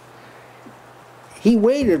 He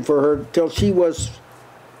waited for her till she was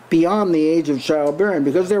beyond the age of childbearing,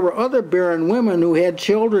 because there were other barren women who had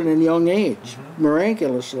children in young age,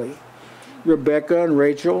 miraculously. Rebecca and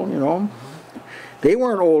Rachel, you know. They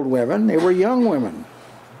weren't old women, they were young women,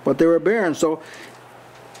 but they were barren. So,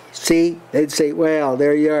 see, they'd say, well,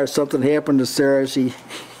 there you are, something happened to Sarah. She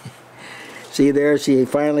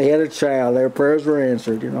finally had a child. Their prayers were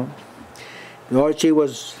answered, you know. No,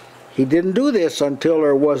 he didn't do this until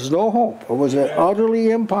there was no hope. It was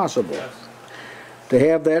utterly impossible to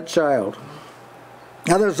have that child.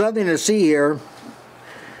 Now there's something to see here,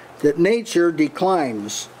 that nature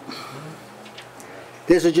declines.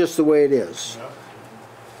 This is just the way it is.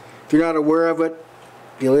 If you're not aware of it,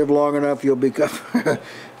 if you live long enough, you'll become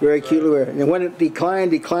very acutely aware. And when it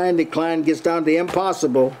declines, gets down to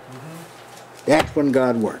impossible, that's when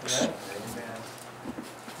God works.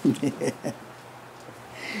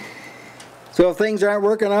 So if things aren't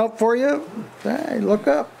working out for you, hey, look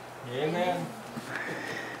up. Amen.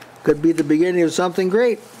 Could be the beginning of something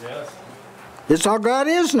great. Yes. This is how God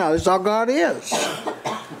is now. This is how God is.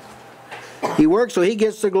 He works so he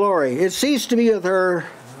gets the glory. It ceased to be with her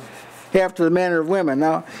after the manner of women.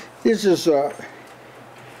 Now, this is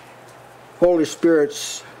Holy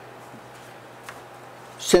Spirit's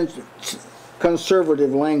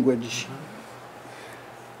conservative language.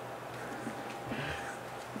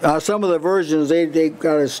 Some of the versions, they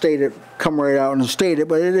got to state it, come right out and state it,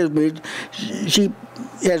 but it is, she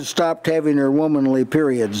had stopped having her womanly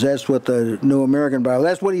periods. That's what the New American Bible,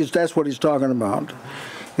 that's what he's talking about.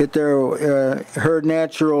 Her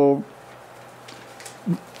natural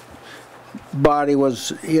body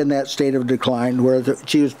was in that state of decline, where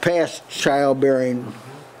she was past childbearing.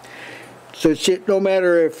 So no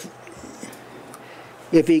matter if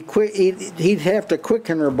he quit, he'd have to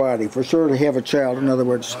quicken her body for sure to have a child, in other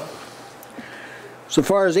words. So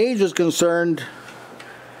far as age was concerned,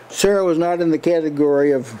 Sarah was not in the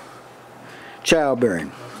category of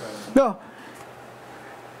childbearing. No.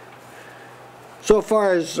 So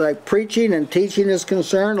far as like preaching and teaching is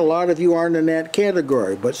concerned, a lot of you aren't in that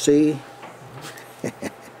category. But see,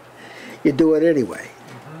 you do it anyway.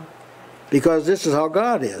 Because this is how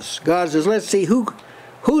God is. God says, let's see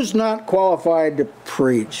who's not qualified to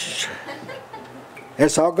preach.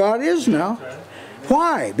 That's how God is now.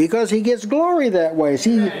 Why? Because he gets glory that way.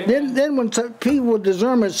 See, then when people with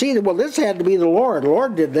discernment see that, well, this had to be the Lord. The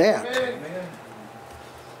Lord did that.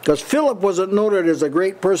 Because Philip wasn't noted as a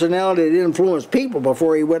great personality that influenced people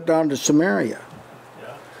before he went down to Samaria.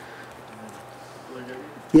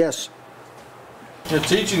 Yes? You know,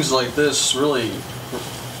 teachings like this really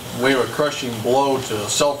wave a crushing blow to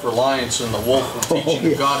self-reliance and the wolf of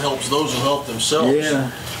teaching. God helps those who help themselves. Yeah.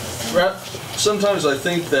 Sometimes I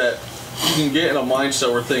think that you can get in a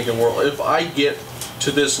mindset where thinking, well, if I get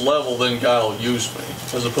to this level, then God will use me,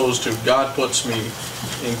 as opposed to God puts me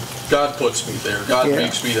there. God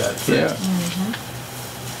makes me that thing.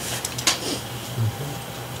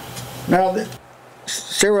 Yeah. Now,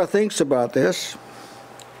 Sarah thinks about this,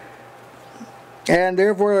 and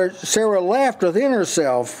therefore Sarah laughed within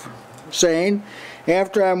herself, saying,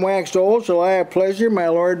 after I'm waxed old, shall I have pleasure, my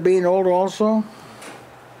Lord being old also?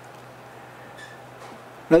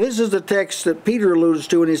 Now this is the text that Peter alludes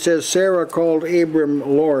to when he says, Sarah called Abram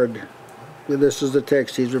Lord. This is the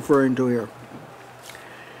text he's referring to here.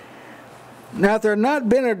 Now if there had not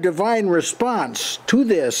been a divine response to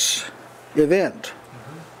this event,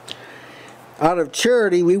 out of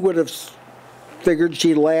charity we would have figured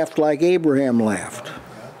she laughed like Abraham laughed.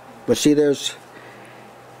 But see,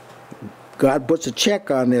 God puts a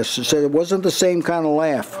check on this and said it wasn't the same kind of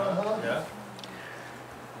laugh.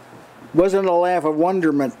 It wasn't a laugh of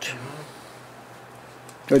wonderment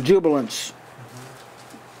or jubilance.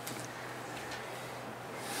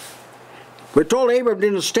 We're told Abraham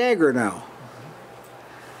didn't stagger now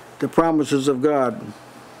the promises of God.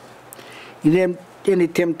 Any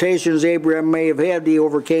temptations Abraham may have had, he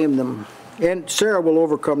overcame them. And Sarah will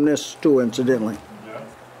overcome this too, incidentally.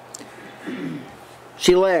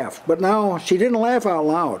 She laughed, but now she didn't laugh out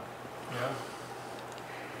loud.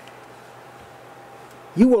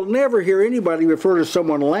 You will never hear anybody refer to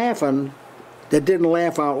someone laughing that didn't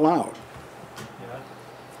laugh out loud.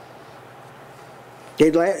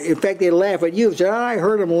 In fact, they'd laugh at you and say, I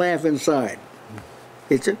heard him laugh inside.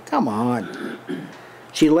 They said, come on.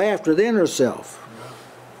 She laughed within herself.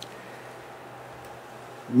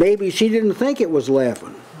 Maybe she didn't think it was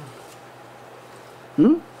laughing.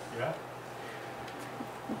 Yeah.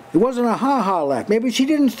 It wasn't a ha-ha laugh. Maybe she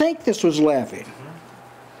didn't think this was laughing.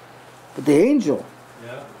 But the angel,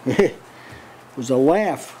 Yeah. was a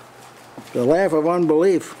laugh. The laugh of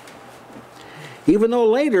unbelief. Even though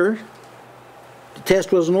later, the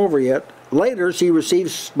test wasn't over yet, later she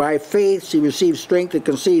receives, by faith, she received strength to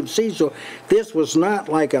conceive seed. So this was not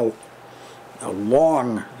like a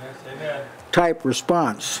long Yes, amen. type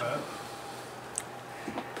response.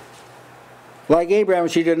 Like Abraham,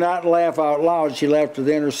 she did not laugh out loud, she laughed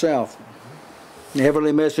within herself. The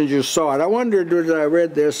heavenly messengers saw it. I wondered, as I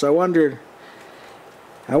read this, I wonder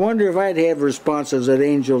if I'd have responses that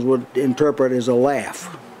angels would interpret as a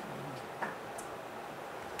laugh.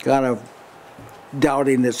 Kind of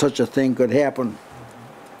doubting that such a thing could happen.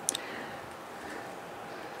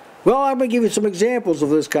 Well, I'm going to give you some examples of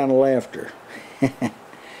this kind of laughter.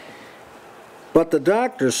 But the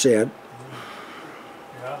doctor said,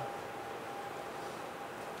 Yeah.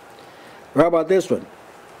 how about this one?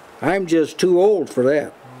 I'm just too old for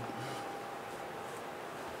that.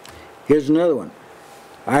 Here's another one.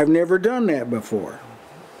 I've never done that before.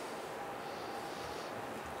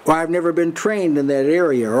 Or I've never been trained in that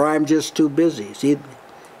area, or I'm just too busy. See,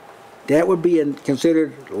 that would be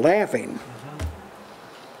considered laughing.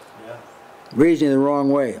 Yeah. Reasoning the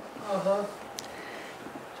wrong way.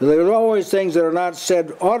 So there's always things that are not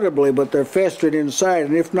said audibly, but they're festered inside,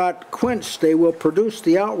 and if not quenched, they will produce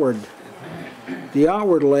the outward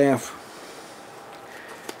laugh.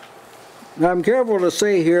 Now I'm careful to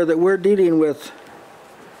say here that we're dealing with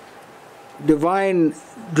divine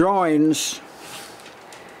drawings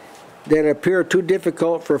that appear too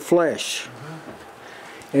difficult for flesh.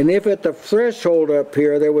 And if at the threshold up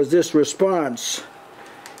here there was this response,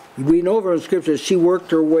 we know from Scripture she worked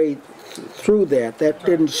her way through that. That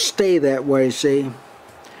didn't stay that way, see.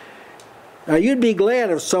 Now you'd be glad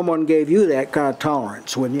if someone gave you that kind of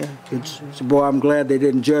tolerance, wouldn't you? It's, boy, I'm glad they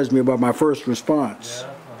didn't judge me by my first response.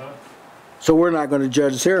 Yeah. So we're not going to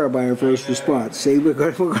judge Sarah by her first response. See, we're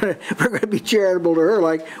going to be charitable to her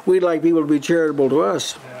like we'd like people to be charitable to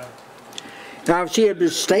us. Yeah. Now, if she had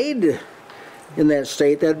just stayed in that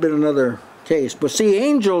state, that'd been another case. But see,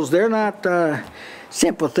 angels, they're not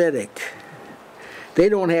sympathetic. They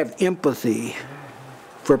don't have empathy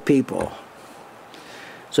for people.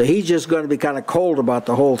 So he's just going to be kind of cold about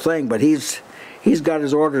the whole thing, but he's got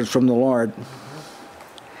his orders from the Lord.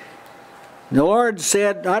 The Lord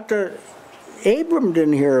said not to Abraham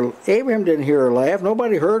didn't hear her laugh.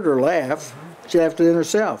 Nobody heard her laugh. She laughed within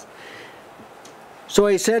herself. So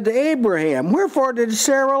he said to Abraham, wherefore did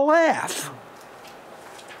Sarah laugh?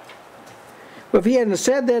 Well, if he hadn't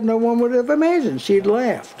said that, no one would have imagined she'd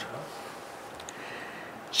laughed.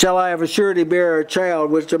 Shall I have a surety bear a child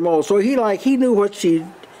which a mole? So he knew what she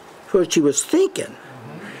was thinking.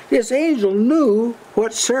 This angel knew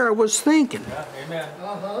what Sarah was thinking. Yeah. Amen.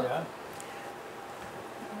 Yeah.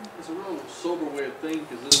 It's a real sober way of thinking,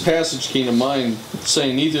 because this passage came to mind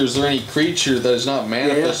saying, neither is there any creature that is not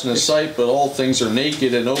manifest in his sight, but all things are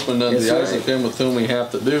naked and open unto the eyes of him with whom we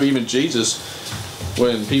have to do. Even Jesus,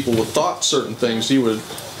 when people would thought certain things, he would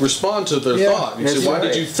respond to their thought. He'd say, why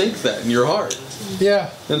did you think that in your heart?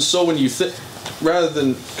 Yeah. And so when you think, rather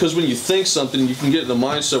than, because when you think something, you can get in the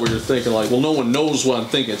mindset where you're thinking like, well, no one knows what I'm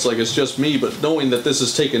thinking. It's like, it's just me, but knowing that this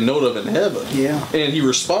is taken note of in heaven. Yeah. And he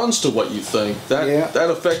responds to what you think. That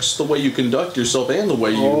affects the way you conduct yourself and the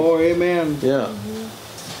way you... Oh, amen. Yeah.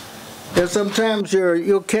 And sometimes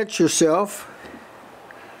you'll catch yourself,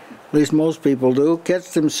 at least most people do,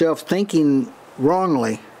 catch themselves thinking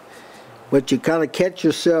wrongly. But you kind of catch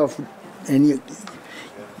yourself and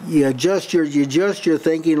you adjust your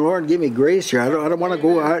thinking. Lord, give me grace here. I don't want to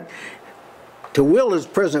go out. To will is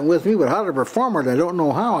present with me, but how to perform it, I don't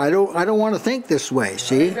know how. I don't want to think this way.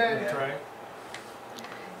 See. That's right.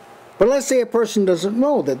 But let's say a person doesn't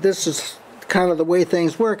know that this is kind of the way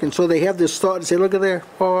things work, and so they have this thought and say, "Look at there,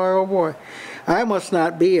 oh boy, I must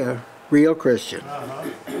not be a real Christian."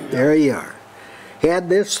 There you are. Had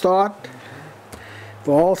this thought of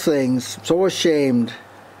all things, so ashamed.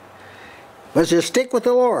 Let's just stick with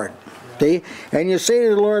the Lord. See? And you say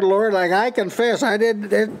to the Lord, Lord, like I confess, I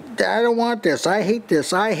don't want this. I hate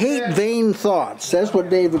this. I hate vain thoughts. That's what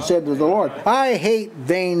David said to the Lord. I hate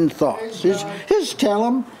vain thoughts. Just tell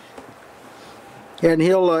him. And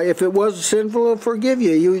he'll, if it was sinful, he'll forgive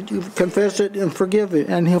you. You confess it and forgive it,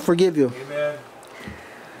 and he'll forgive you. Amen.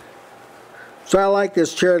 So I like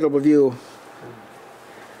this charitable view.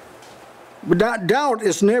 But doubt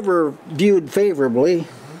is never viewed favorably.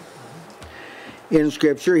 in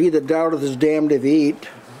Scripture. He that doubteth is damned if he eat.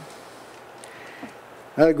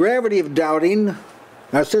 The gravity of doubting,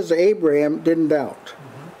 now it says that Abraham didn't doubt.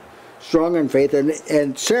 Strong in faith,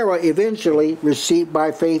 and Sarah eventually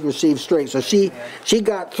by faith received strength. So she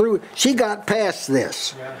got through, she got past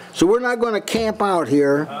this. So we're not going to camp out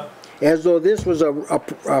here as though this was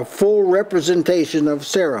a full representation of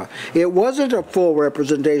Sarah. It wasn't a full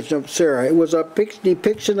representation of Sarah. It was a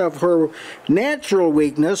depiction of her natural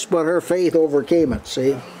weakness, but her faith overcame it,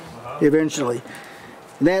 see, eventually.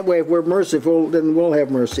 And that way, if we're merciful, then we'll have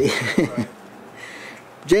mercy.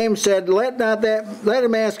 James said, let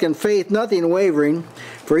him ask in faith, nothing wavering,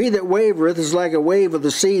 for he that wavereth is like a wave of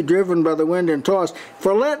the sea driven by the wind and tossed.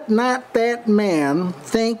 For let not that man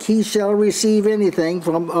think he shall receive anything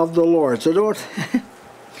of the Lord. So don't,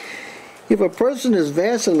 if a person is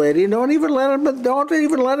vacillating, don't even let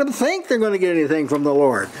them think they're going to get anything from the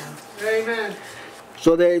Lord. Amen.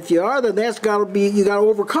 So that if you are, then you got to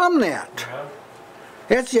overcome that.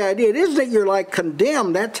 That's the idea. It isn't that you're like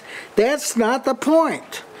condemned. That's not the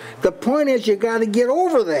point. The point is you got to get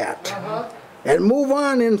over that and move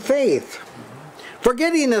on in faith,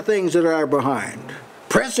 forgetting the things that are behind,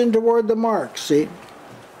 pressing toward the mark. See.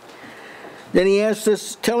 Then he asked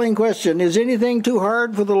this telling question: is anything too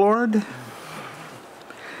hard for the Lord?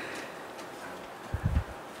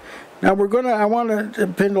 Now I want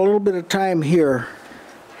to spend a little bit of time here.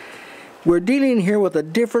 We're dealing here with a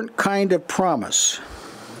different kind of promise.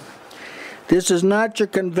 This is not your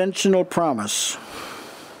conventional promise.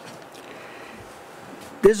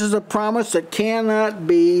 This is a promise that cannot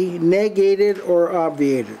be negated or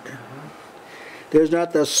obviated. There's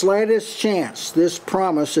not the slightest chance this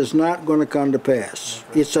promise is not going to come to pass.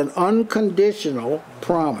 It's an unconditional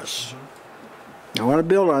promise. I want to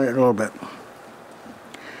build on it a little bit.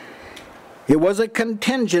 It was a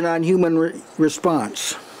contingent on human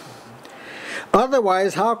response.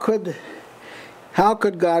 Otherwise, how could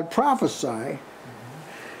God prophesy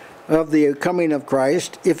of the coming of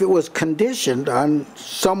Christ if it was conditioned on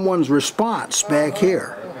someone's response back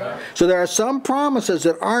here? So there are some promises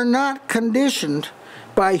that are not conditioned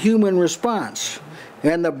by human response,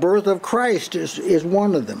 and the birth of Christ is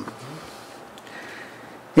one of them.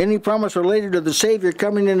 Any promise related to the Savior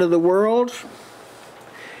coming into the world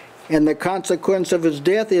and the consequence of his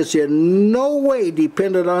death is in no way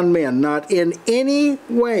dependent on men, not in any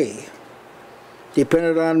way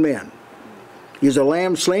dependent on men. He's a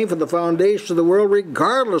lamb slain from the foundation of the world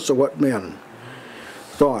regardless of what men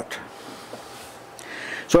thought.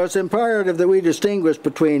 So it's imperative that we distinguish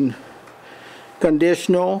between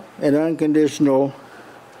conditional and unconditional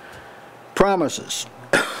promises.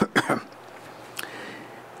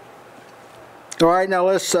 All right, now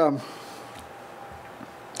let's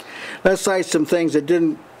cite some things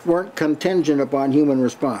that weren't contingent upon human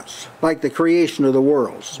response, like the creation of the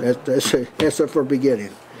worlds. That's for beginning.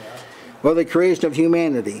 Or the creation of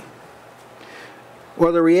humanity.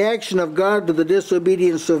 Or the reaction of God to the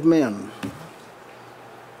disobedience of men.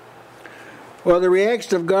 Or the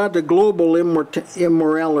reaction of God to global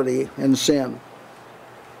immorality and sin.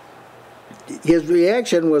 His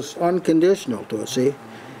reaction was unconditional to it, see?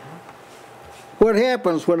 What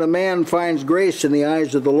happens when a man finds grace in the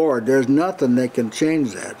eyes of the Lord? There's nothing that can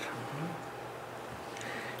change that.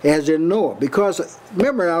 As in Noah. Because,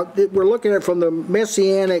 remember now, we're looking at it from the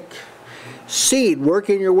messianic seed,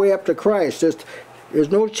 working your way up to Christ. There's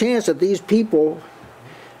no chance that these people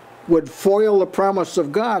would foil the promise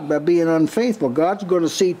of God by being unfaithful. God's going to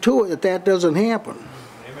see to it that doesn't happen.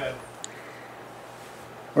 Amen.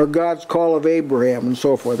 Or God's call of Abraham and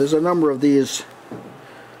so forth. There's a number of these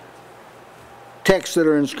texts that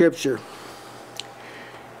are in Scripture.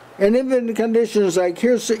 And even in conditions like,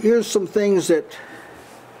 here's some things that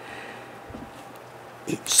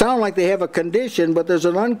sound like they have a condition, but there's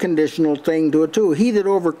an unconditional thing to it too. He that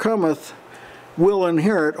overcometh will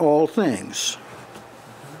inherit all things.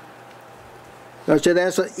 I said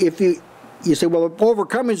if you say, well,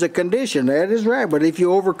 overcoming is a condition. That is right, but if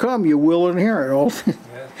you overcome, you will inherit all things.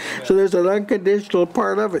 Yes. So there's an unconditional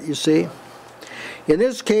part of it, you see. In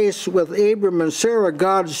this case, with Abram and Sarah,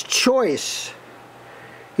 God's choice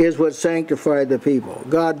is what sanctified the people.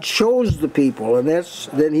 God chose the people, and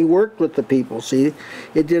then he worked with the people, see.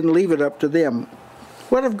 It didn't leave it up to them.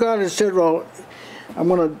 What if God had said, well, I'm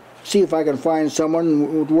going to see if I can find someone who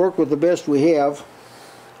would work with the best we have,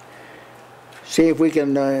 see if we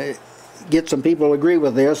can get some people to agree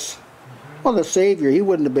with this. Well, the Savior, he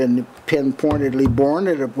wouldn't have been pinpointedly born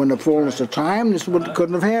when the fullness of time. This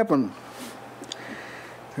couldn't have happened.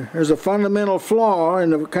 There's a fundamental flaw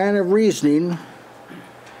in the kind of reasoning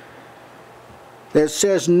that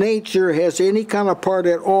says nature has any kind of part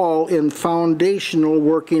at all in foundational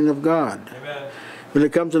working of God. Amen. When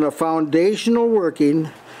it comes to a foundational working,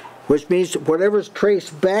 which means whatever's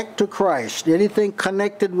traced back to Christ, anything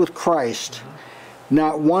connected with Christ,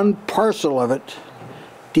 not one parcel of it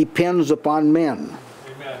depends upon men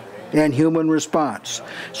and human response.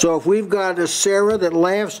 So if we've got a Sarah that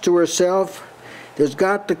laughs to herself, there's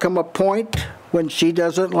got to come a point when she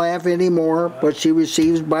doesn't laugh anymore, but she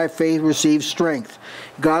receives by faith, receives strength.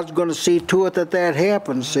 God's going to see to it that that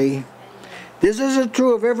happens, see. This isn't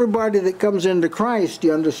true of everybody that comes into Christ,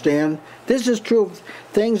 you understand. This is true of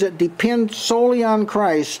things that depend solely on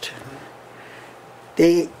Christ.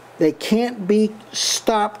 They can't be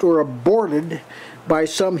stopped or aborted by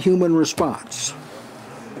some human response.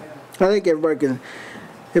 I think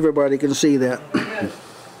everybody can see that.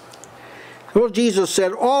 Well, Jesus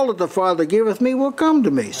said, all that the Father giveth me will come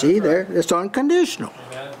to me. See, there, it's unconditional.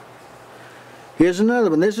 Amen. Here's another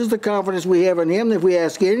one. This is the confidence we have in Him. If we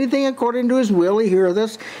ask anything according to His will, He heareth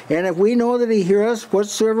us. And if we know that He heareth us,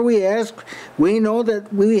 whatsoever we ask, we know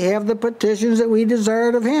that we have the petitions that we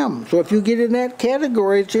desired of Him. So if you get in that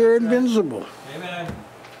category, you're invincible. Amen.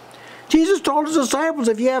 Jesus told His disciples,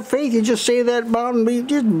 if you have faith, you just say that mountain, you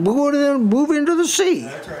just move into the sea.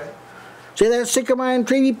 That's right. Say that sycamore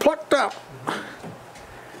tree be plucked up.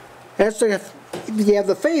 That's the, if you have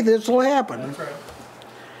the faith, this will happen. That's right.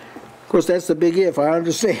 Of course, that's the big if, I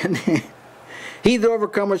understand. He that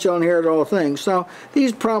overcometh shall inherit all things. Now,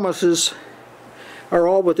 these promises are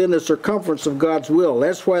all within the circumference of God's will.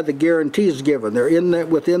 That's why the guarantee is given. They're in that,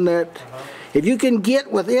 within that. If you can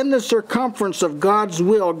get within the circumference of God's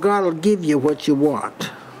will, God will give you what you want.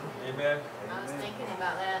 Amen. I was thinking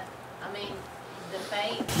about that. I mean, the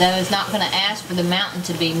faith, though, is not going to ask for the mountain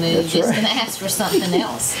to be moved. That's It's right. going to ask for something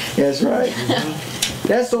else. That's right.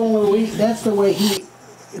 That's the only way, that's the way He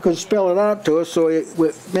could spell it out to us, so it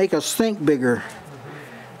would make us think bigger.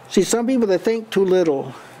 See, some people, they think too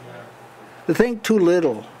little. They think too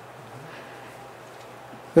little.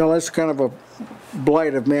 Well, that's kind of a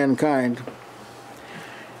blight of mankind.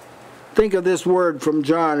 Think of this word from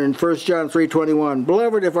John in 1 John 3:21.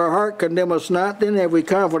 Beloved, if our heart condemn us not, then have we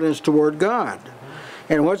confidence toward God.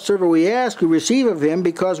 And whatsoever we ask, we receive of Him,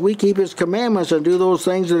 because we keep His commandments and do those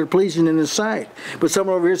things that are pleasing in His sight. But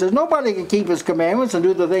someone over here says, nobody can keep His commandments and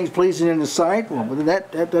do the things pleasing in His sight. Well, but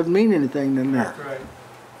that doesn't mean anything then there. That's right.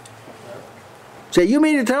 Say, you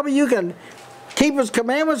mean to tell me you can keep His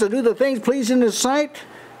commandments and do the things pleasing in His sight?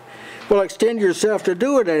 Well, extend yourself to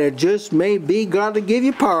do it, and it just may be God to give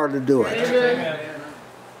you power to do it.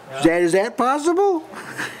 Amen. Is that possible?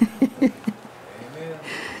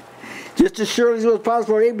 Just as surely as it was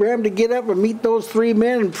possible for Abraham to get up and meet those three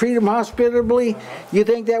men and treat them hospitably, you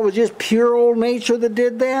think that was just pure old nature that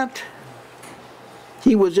did that?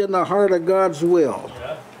 He was in the heart of God's will.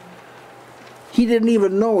 Yeah. He didn't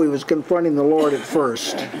even know he was confronting the Lord at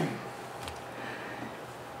first.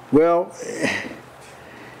 Well,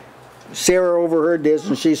 Sarah overheard this,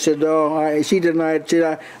 and she said, she denied,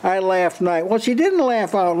 I laughed not. Well, she didn't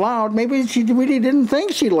laugh out loud. Maybe she really didn't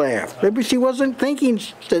think she laughed. Maybe she wasn't thinking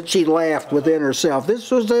that she laughed within herself.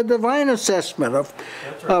 This was a divine assessment of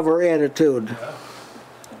her attitude. Yeah.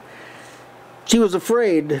 She was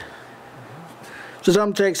afraid. So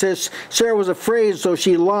some text says, Sarah was afraid, so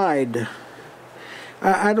she lied.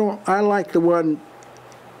 I like the one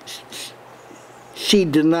she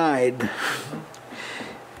denied.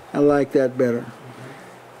 I like that better.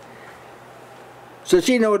 So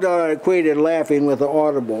she no doubt equated laughing with the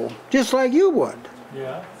audible, just like you would.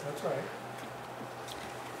 Yeah, that's right.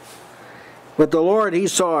 But the Lord, He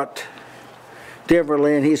saw it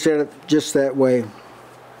differently, and He said it just that way.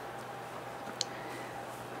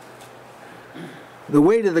 The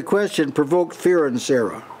weight of the question provoked fear in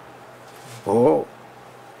Sarah. Oh,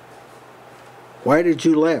 why did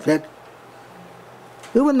you laugh?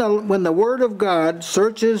 When the Word of God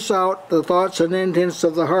searches out the thoughts and intents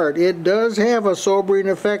of the heart, it does have a sobering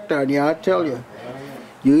effect on you, I tell you.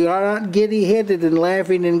 You are not giddy-headed and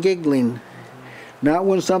laughing and giggling. Not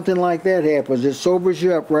when something like that happens. It sobers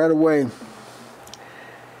you up right away.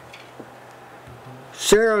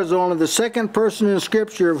 Sarah is only the second person in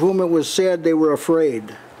Scripture of whom it was said they were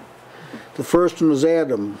afraid. The first one was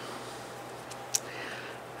Adam.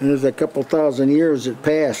 And there's a couple thousand years that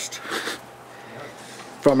passed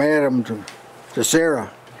from Adam to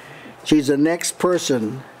Sarah. She's the next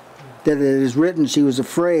person that it is written she was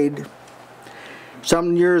afraid.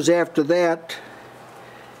 Some years after that,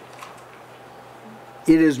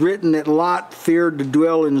 it is written that Lot feared to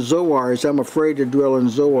dwell in Zoar. He said, I'm afraid to dwell in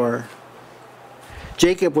Zoar.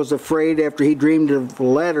 Jacob was afraid after he dreamed of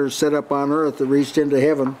ladders set up on earth that reached into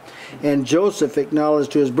heaven. And Joseph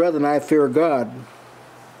acknowledged to his brethren, I fear God.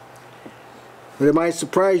 But it might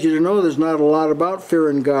surprise you to know there's not a lot about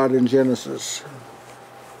fearing God in Genesis.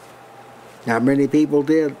 Not many people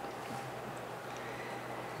did.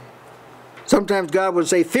 Sometimes God would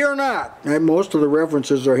say, fear not. And most of the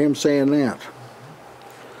references are him saying that.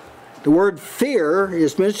 The word fear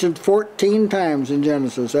is mentioned 14 times in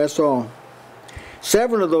Genesis, that's all.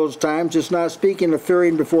 7 of those times it's not speaking of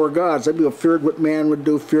fearing before God. Some people feared what man would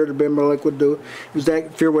do, feared what Abimelech would do. It was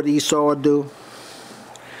that fear what Esau would do.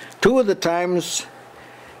 2 of the times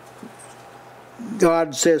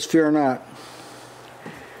God says fear not.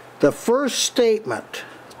 The first statement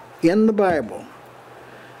in the Bible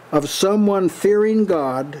of someone fearing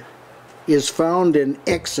God is found in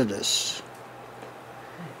Exodus.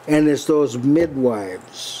 And it's those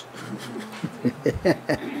midwives.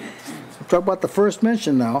 Talk about the first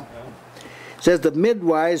mention now. It says the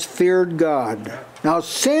midwives feared God. Now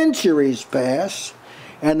centuries pass,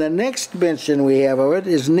 and the next mention we have of it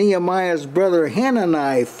is Nehemiah's brother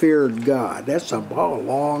Hanani feared God. That's a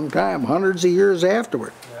long time, hundreds of years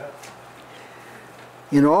afterward.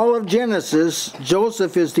 In all of Genesis,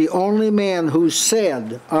 Joseph is the only man who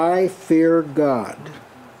said, I fear God.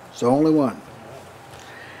 It's the only one.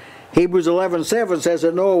 Hebrews 11:7 says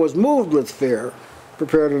that Noah was moved with fear,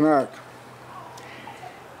 prepared an ark.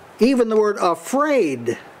 Even the word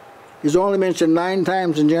afraid is only mentioned 9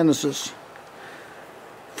 times in Genesis.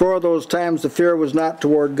 4 of those times the fear was not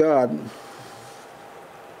toward God.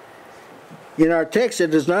 In our text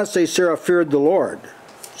it does not say Sarah feared the Lord.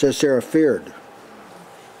 It says Sarah feared.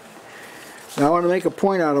 Now I want to make a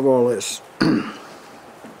point out of all this.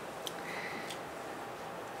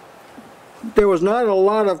 There was not a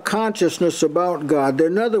lot of consciousness about God.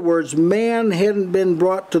 In other words, man hadn't been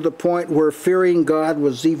brought to the point where fearing God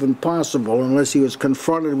was even possible unless he was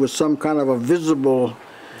confronted with some kind of a visible,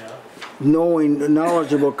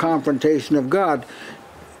 knowledgeable confrontation of God.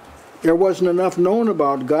 There wasn't enough known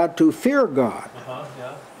about God to fear God.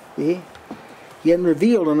 He hadn't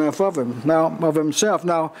revealed enough of him, of himself.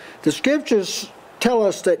 Now, the scriptures tell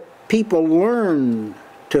us that people learn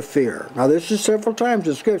to fear. Now this is several times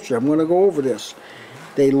in Scripture. I'm going to go over this.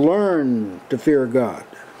 They learn to fear God.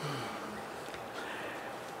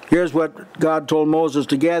 Here's what God told Moses,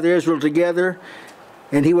 to gather Israel together,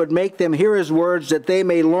 and he would make them hear his words that they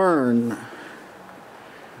may learn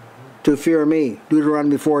to fear me.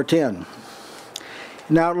 Deuteronomy 4:10.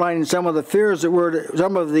 And outlining some of the fears that were,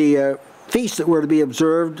 some of the feasts that were to be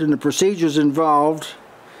observed and the procedures involved,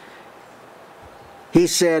 he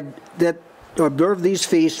said that observe these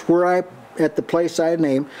feasts where at the place I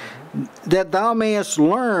name, that thou mayest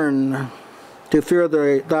learn to fear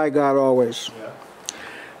thy God always.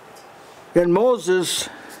 And Moses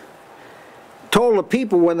told the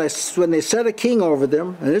people when they set a king over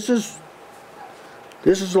them, and this is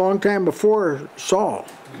a long time before Saul.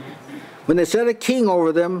 When they set a king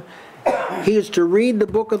over them, he is to read the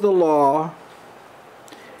book of the law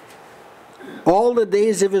all the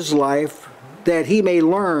days of his life, that he may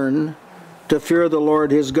learn to fear the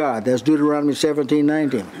Lord his God. That's Deuteronomy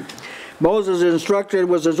 17:19. Moses was instructed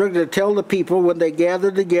to tell the people when they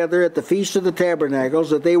gathered together at the Feast of the Tabernacles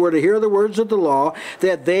that they were to hear the words of the law,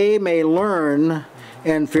 that they may learn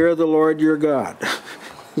and fear the Lord your God.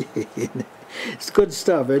 It's good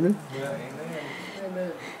stuff, isn't it? Yeah,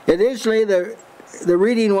 amen. Initially, the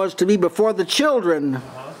reading was to be before the children.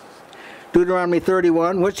 Deuteronomy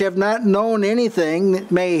 31, which have not known anything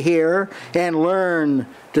may hear and learn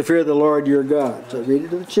to fear the Lord your God. So read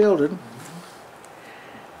it to the children.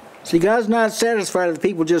 See, God's not satisfied with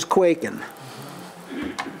people just quaking.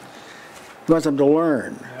 He wants them to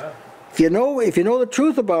learn. If you know the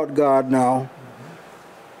truth about God now,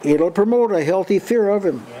 it'll promote a healthy fear of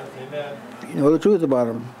him. You know the truth about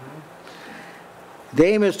him. The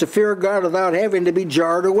aim is to fear God without having to be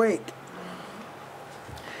jarred awake.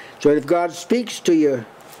 So if God speaks to you,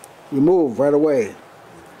 you move right away.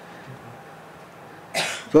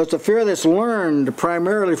 So it's a fear that's learned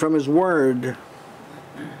primarily from his word.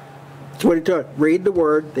 That's what he taught. Read the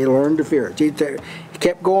word, they learn to fear. He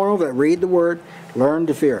kept going over that. Read the word, learn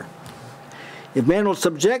to fear. If men will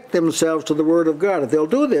subject themselves to the word of God, if they'll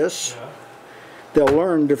do this, they'll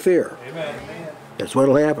learn to fear. Amen. That's what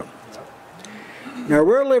will happen. Now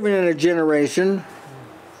we're living in a generation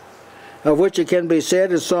of which it can be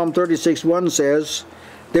said, as Psalm 36:1 says,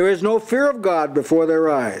 there is no fear of God before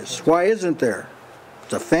their eyes. Why isn't there?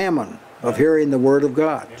 It's a famine of hearing the word of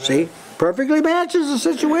God. Amen. See? Perfectly matches the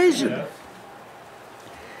situation. Yeah.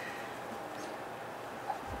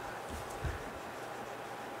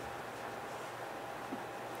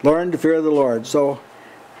 Learn to fear the Lord. So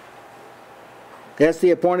that's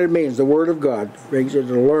the appointed means. The Word of God brings you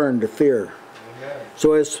to learn to fear.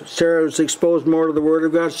 So as Sarah was exposed more to the Word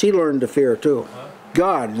of God, she learned to fear too.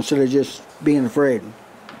 God, instead of just being afraid.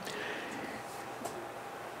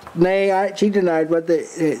 Nay, she denied, but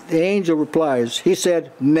the angel replies. He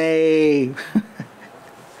said, nay,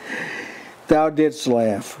 thou didst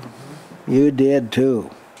laugh. You did too.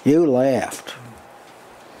 You laughed.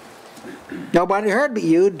 Nobody heard me.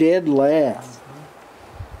 You did laugh.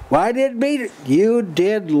 Why did me? You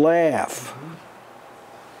did laugh.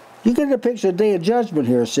 You get a picture of the day of judgment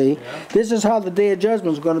here, see? Yeah. This is how the day of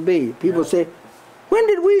judgment is going to be. People say, when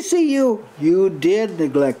did we see you? You did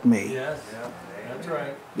neglect me. Yes, that's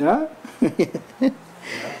right. Yeah?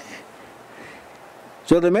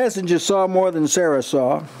 So the messenger saw more than Sarah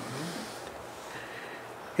saw.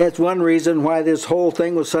 That's one reason why this whole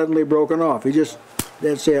thing was suddenly broken off.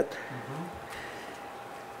 That's it.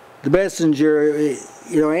 The messenger,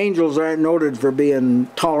 angels aren't noted for being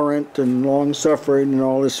tolerant and long-suffering and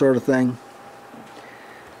all this sort of thing.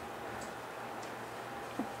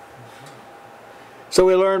 So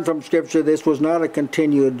we learn from Scripture this was not a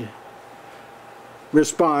continued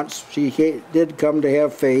response. She did come to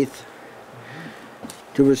have faith,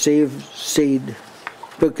 to receive seed,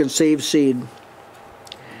 to conceive seed.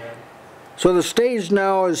 So the stage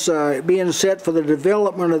now is being set for the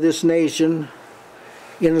development of this nation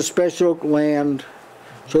in a special land,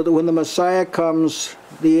 so that when the Messiah comes,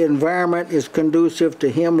 the environment is conducive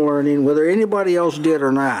to him learning, whether anybody else did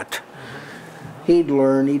or not. He'd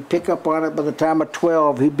learn. He'd pick up on it by the time of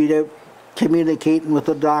 12. He'd be communicating with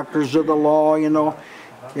the doctors of the law,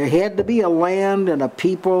 There had to be a land and a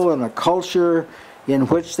people and a culture in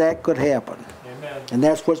which that could happen. Amen. And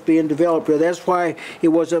that's what's being developed here. That's why it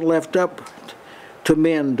wasn't left up to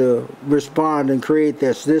men to respond and create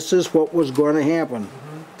this. This is what was going to happen.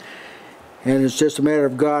 And it's just a matter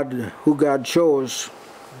of God, who God chose.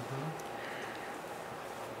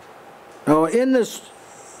 Now in this,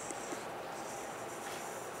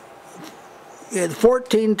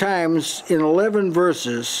 14 times in 11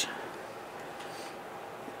 verses,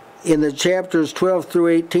 in the chapters 12 through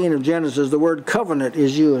 18 of Genesis, the word covenant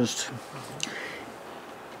is used.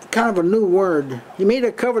 Kind of a new word. He made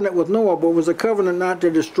a covenant with Noah, but it was a covenant not to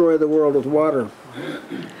destroy the world with water.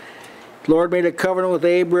 The Lord made a covenant with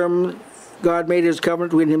Abram. God made his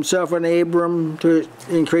covenant between himself and Abram to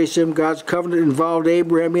increase him. God's covenant involved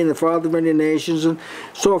Abraham being the father of many nations and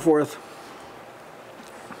so forth.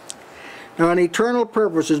 Now an eternal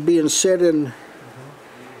purpose is being set in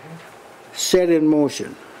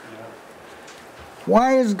motion.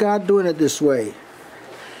 Why is God doing it this way?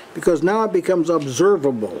 Because now it becomes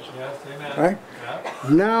observable. Yes, amen. Right? Yeah.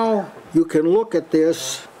 Now you can look at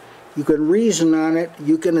this, you can reason on it,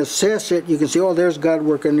 you can assess it, you can see, oh, there's God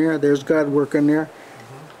working there, there's God working there.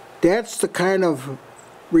 That's the kind of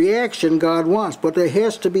reaction God wants, but there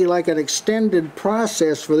has to be like an extended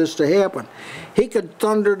process for this to happen. He could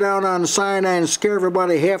thunder down on Sinai and scare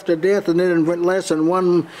everybody half to death, and then in less than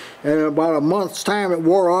about a month's time, it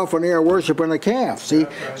wore off and they are worshiping a calf. See,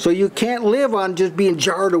 so you can't live on just being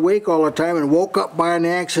jarred awake all the time and woke up by an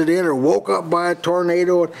accident or woke up by a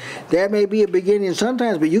tornado. That may be a beginning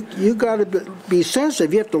sometimes, but you got to be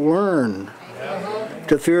sensitive. You have to learn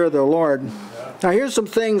to fear the Lord. Now here's some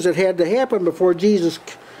things that had to happen before Jesus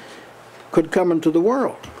could come into the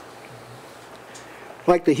world.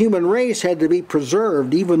 Like the human race had to be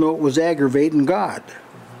preserved even though it was aggravating God.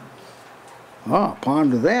 Oh,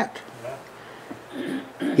 ponder that.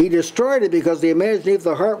 He destroyed it because the imagination of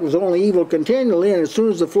the heart was only evil continually, and as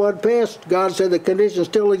soon as the flood passed, God said the condition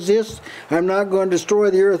still exists. I'm not going to destroy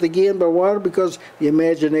the earth again by water because the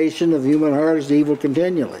imagination of the human heart is evil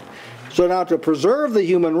continually. So now to preserve the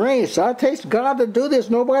human race, it takes God to do this.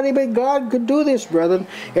 Nobody but God could do this, brethren.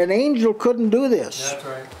 An angel couldn't do this. That's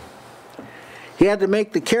right. He had to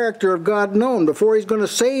make the character of God known. Before he's going to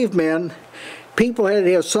save men, people had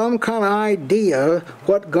to have some kind of idea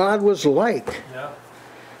what God was like. Yeah.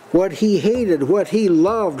 What he hated, what he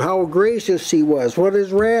loved, how gracious he was, what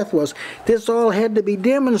his wrath was. This all had to be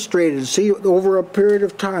demonstrated, see, over a period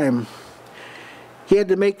of time. He had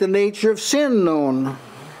to make the nature of sin known.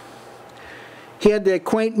 He had to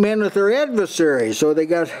acquaint men with their adversaries, so they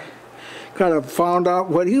got kind of found out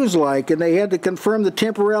what he was like, and they had to confirm the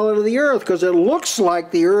temporality of the earth, because it looks like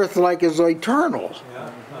the earth like is eternal.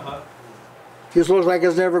 Yeah. It looks like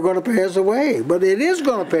it's never going to pass away, but it is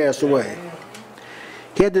going to pass away.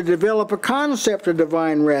 He had to develop a concept of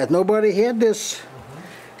divine wrath. Nobody had this.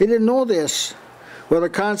 They didn't know this. Well, the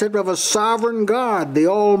concept of a sovereign God, the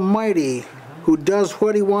Almighty, who does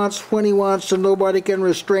what he wants, when he wants, and nobody can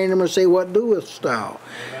restrain him or say, what doest thou?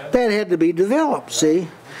 That had to be developed, see?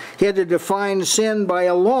 He had to define sin by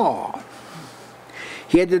a law.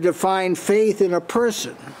 He had to define faith in a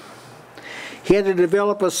person. He had to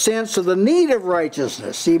develop a sense of the need of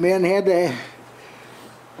righteousness. See, man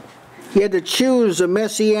he had to choose a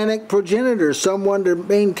messianic progenitor, someone to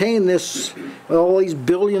maintain this, all these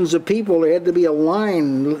billions of people. There had to be a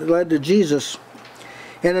line led to Jesus.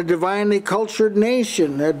 And a divinely cultured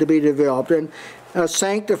nation had to be developed. And a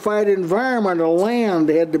sanctified environment, a land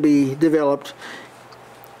had to be developed.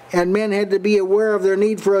 And men had to be aware of their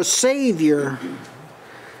need for a Savior.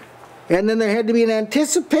 And then there had to be an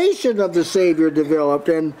anticipation of the Savior developed,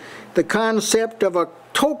 and the concept of a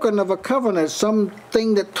token of a covenant,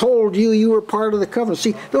 something that told you you were part of the covenant.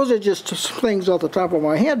 See, those are just things off the top of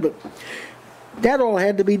my head, but that all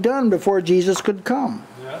had to be done before Jesus could come.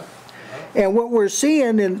 Yeah. And what we're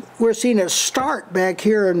seeing it start back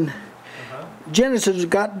here in Genesis.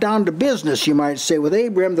 Got down to business, you might say. With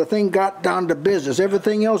Abraham, the thing got down to business.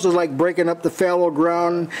 Everything else is like breaking up the fallow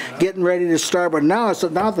ground, getting ready to start. But now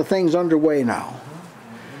the thing's underway now.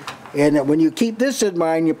 And when you keep this in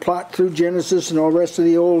mind, you plot through Genesis and all the rest of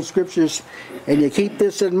the old scriptures, and you keep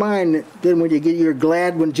this in mind, then when you're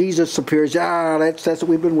glad when Jesus appears. That's what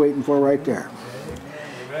we've been waiting for right there.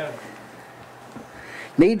 Amen.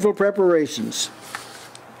 Needful preparations.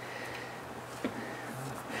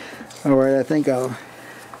 All right, I think I'll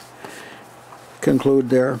conclude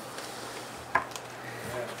there.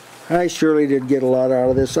 I surely did get a lot out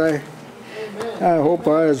of this. I hope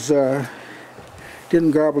I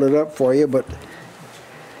didn't garble it up for you, but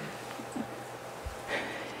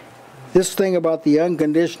this thing about the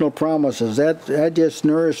unconditional promises, that just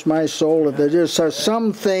nourished my soul. That there just are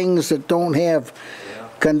some things that don't have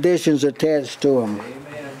conditions attached to them.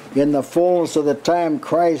 In the fullness of the time,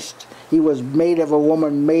 Christ, he was made of a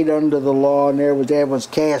woman, made under the law, and that was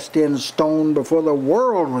cast in stone before the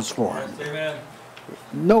world was formed. Amen.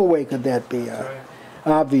 No way could that be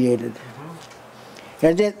obviated.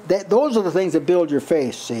 And those are the things that build your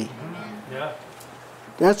faith, see. Yeah.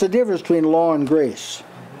 That's the difference between law and grace.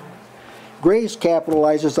 Grace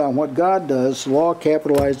capitalizes on what God does. Law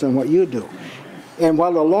capitalizes on what you do. And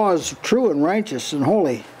while the law is true and righteous and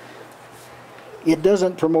holy, it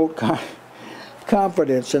doesn't promote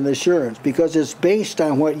confidence and assurance, because it's based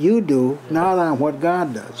on what you do, not on what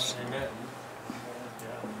God does. Amen.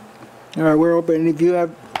 All right, we're open. Any of you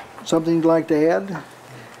have something you'd like to add?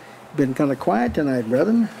 Been kind of quiet tonight,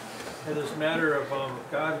 brethren. And this matter of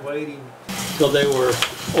God waiting till they were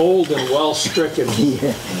old and well stricken,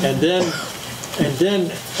 Yeah. and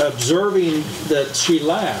then observing that she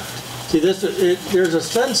laughed. See, there's a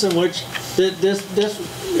sense in which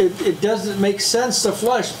it doesn't make sense to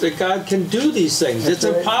flesh that God can do these things. That's it's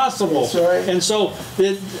right. impossible. That's right. And so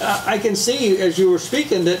I can see, as you were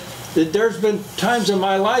speaking, that there's been times in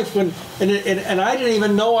my life when and I didn't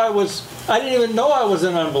even know I was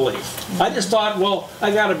in unbelief. I just thought, well,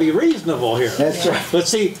 I got to be reasonable here. That's right. But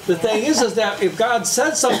see, the thing is that if God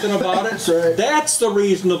said something about it, That's right. that's the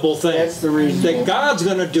reasonable thing. That's the reasonable. That God's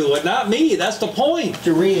going to do it, not me. That's the point. It's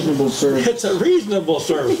a reasonable service. It's a reasonable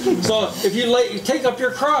service. So if you take up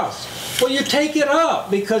your cross, well, you take it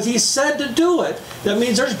up because He said to do it. That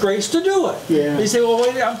means there's grace to do it. Yeah. You say, well,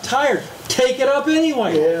 wait, I'm tired. Take it up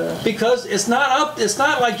anyway. Yeah. Because it's not up. It's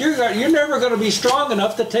not like you're never going to be strong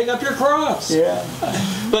enough to take up your cross. Yeah.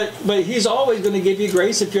 But He's always going to give you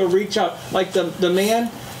grace if you'll reach out. Like the man,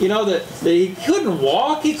 that he couldn't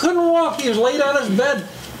walk. He couldn't walk. He was laid on his bed.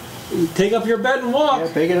 Take up your bed and walk.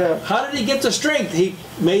 Yeah, pick it up. How did he get the strength? He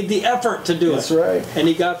made the effort to do That's it. right. And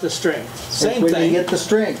he got the strength. Same That's when thing. you get the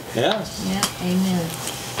strength. Yes. Yeah, amen.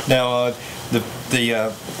 Now,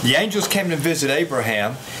 the angels came to visit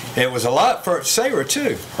Abraham. It was a lot for Sarah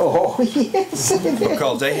too, Oh, yes.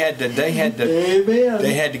 because they had Amen.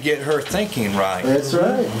 to get her thinking right. That's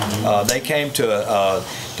right. They came to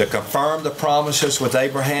confirm the promises with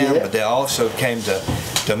Abraham, Yeah. but they also came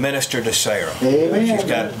to minister to Sarah. Amen. She's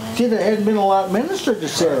got. See, there hadn't been a lot ministered to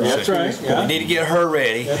Sarah. That's right. We need to get her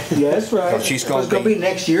ready Yeah, that's right. Because she's gonna It's going to be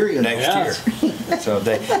next year, you know. next Yes.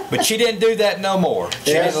 year. But she didn't do that no more.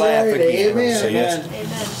 She That's didn't laugh right. again. Amen. So yes,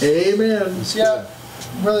 Amen. Amen. Yeah,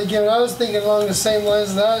 really good. I was thinking along the same lines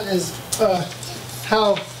of that is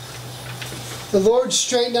how the Lord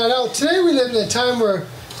straightened that out. Today we live in a time where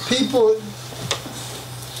people,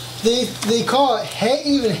 they call it hate,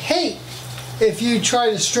 even hate, if you try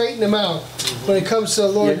to straighten them out when it comes to the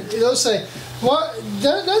Lord. Yeah. They'll say, "What?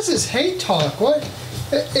 That's just hate talk." What?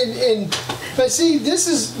 But see, this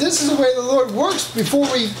is the way the Lord works. Before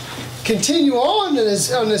we continue on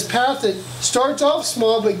this path that starts off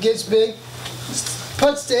small but gets big,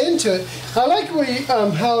 puts the end to it. I like what you,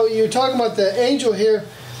 how you're talking about the angel here,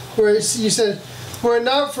 where you said, "Were it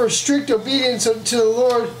not for strict obedience to the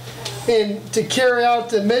Lord and to carry out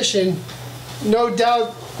the mission, no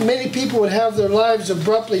doubt many people would have their lives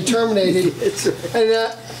abruptly terminated."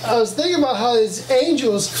 And I was thinking about how these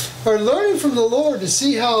angels are learning from the Lord to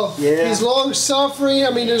see how He's long suffering. I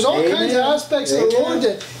mean, there's all kinds of aspects of the Lord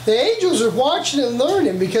that the angels are watching and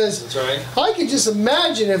learning, because I could just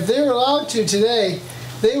imagine if they were allowed to today,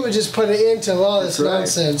 they would just put an end to a lot of this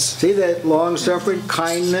nonsense. See that long suffering,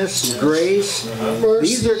 kindness, grace? Mercy,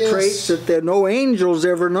 these are traits that no angels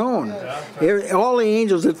ever known. All the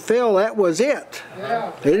angels that fell, that was it.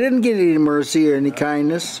 They didn't get any mercy or any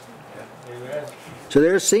kindness. So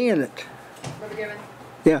they're seeing it. Brother Given,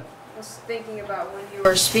 Yeah. I was thinking about when you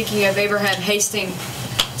were speaking of Abraham hasting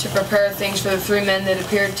to prepare things for the 3 men that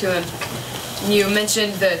appeared to him. And you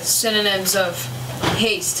mentioned the synonyms of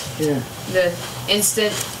haste. Yeah. The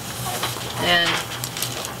instant and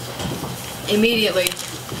immediately.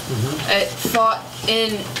 I thought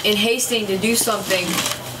in hasting to do something,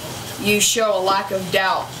 you show a lack of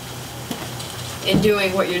doubt in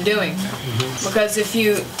doing what you're doing. Because if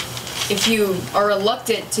you are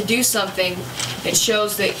reluctant to do something, it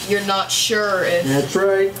shows that you're not sure if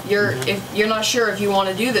you're not sure if you want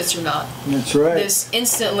to do this or not. That's right. This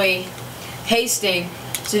instantly hasting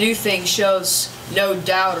to do things shows no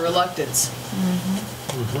doubt or reluctance.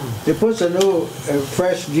 It puts a new,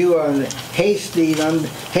 fresh view on hastening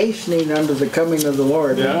unto the coming of the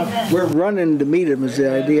Lord. We're running to meet Him is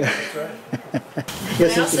the idea.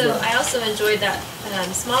 I also enjoyed that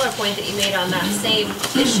smaller point that you made on that same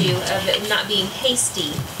issue of it not being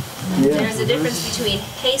hasty. There's a difference between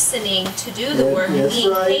hastening to do the work and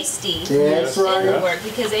being hasty in the work,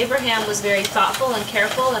 because Abraham was very thoughtful and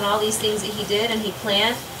careful in all these things that he did and he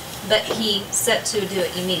planned, but he set to do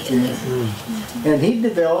it immediately. And he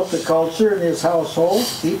developed a culture in his household.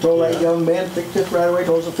 He told that young man, fix this right away,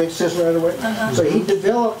 told him to fix this right away. So he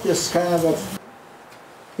developed this kind of a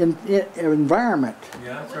environment.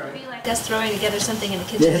 Yeah, that's right. It would be like us throwing together something in the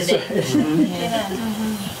kitchen today.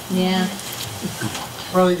 Yeah.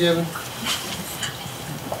 Really given.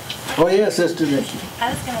 Oh yeah, Sister Nikki. I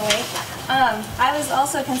was going to wait. I was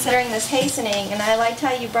also considering this hastening, and I liked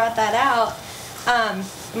how you brought that out.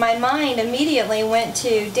 My mind immediately went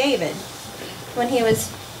to David when he was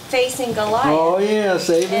facing Goliath. Oh yes,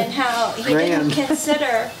 and how he didn't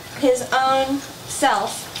consider his own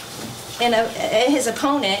self and his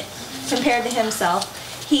opponent compared to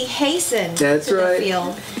himself. He hastened to the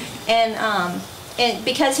field, and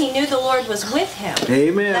because he knew the Lord was with him.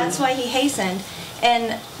 Amen. That's why he hastened.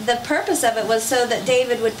 And the purpose of it was so that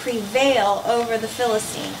David would prevail over the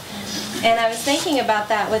Philistine. And I was thinking about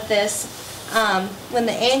that with this, when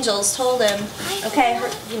the angels told him, okay,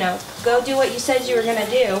 go do what you said you were going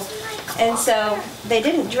to do. And so they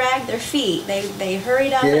didn't drag their feet. They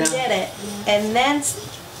hurried up and did it. And then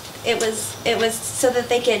it was so that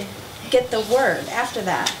they could get the word after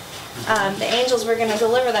that. The angels were going to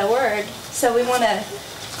deliver that word. So we want to,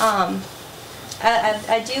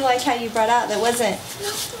 I do like how you brought out that wasn't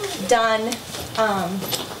done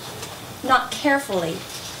not carefully.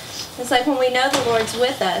 It's like when we know the Lord's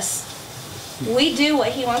with us, we do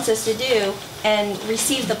what He wants us to do and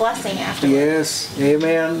receive the blessing afterwards. Yes,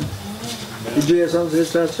 amen. Did you have something to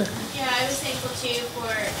say, Sister? Yeah, I was thankful too for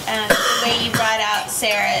the way you brought out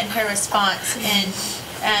Sarah and her response,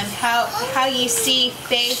 and how you see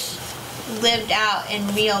faith lived out in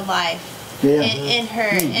real life. In her,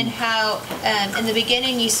 and how in the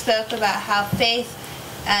beginning you spoke about how faith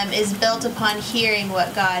is built upon hearing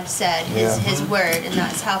what God said, His word, and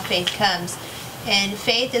that's how faith comes. And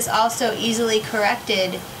faith is also easily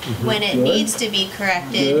corrected when it needs to be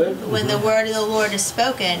corrected, when the word of the Lord is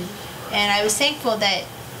spoken. And I was thankful that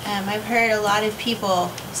I've heard a lot of people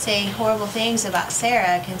say horrible things about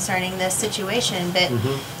Sarah concerning this situation, but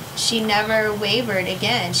she never wavered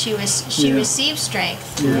again. She received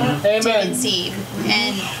strength to conceive,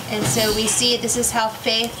 and so we see this is how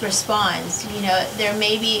faith responds. There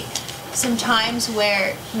may be some times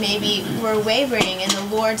where maybe we're wavering, and the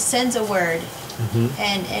Lord sends a word,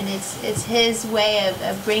 and it's His way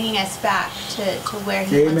of bringing us back to where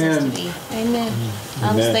He wants us to be. Amen.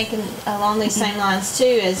 I was thinking along these same lines too,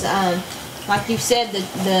 is like you said,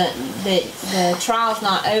 the trial's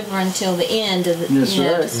not over until the end of the, That's you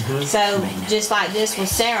know. right. So just like this with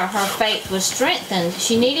Sarah, her faith was strengthened.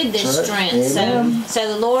 She needed this That's right. strength. Amen.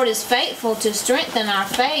 So the Lord is faithful to strengthen our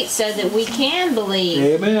faith so that we can believe.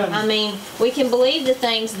 Amen. I mean, we can believe the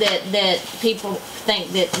things that people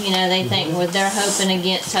think that, you know, they think well, they're hoping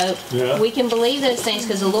against hope. Yeah. We can believe those things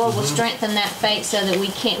because the Lord will strengthen that faith so that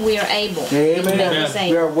we are able. Amen. Yeah.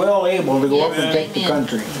 We are well able to go up and Yes, take the amen.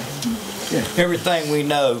 country. Everything we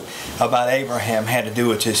know about Abraham had to do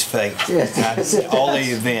with his faith. Yes. All the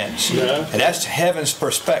events. Yeah. And that's heaven's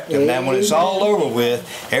perspective. Now, when it's all over with,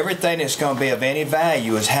 everything that's going to be of any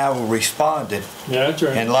value is how we responded Yeah, that's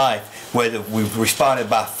right. in life, whether we've responded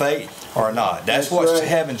by faith or not. That's That's what right.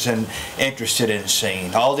 heaven's interested in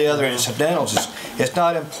seeing. All the other incidentals, it's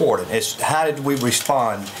not important. It's how did we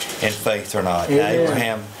respond in faith or not. Now, Amen.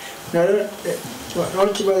 Abraham, Now,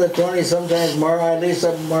 don't you, Brother Tony, sometimes at least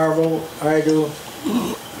I marvel, I do.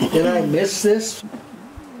 Did I miss this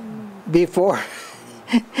before?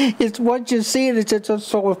 It's what you see, and it's just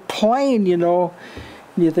so plain, you know.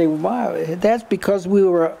 And you think, wow, that's because we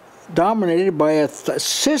were dominated by a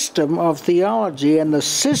system of theology, and the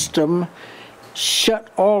system shut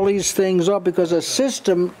all these things up because a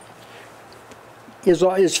system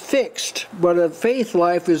is fixed, but a faith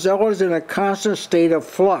life is always in a constant state of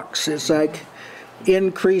flux. It's like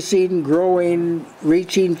increasing, growing,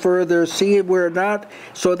 reaching further. See, we're not.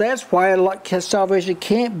 So that's why salvation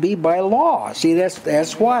can't be by law. See,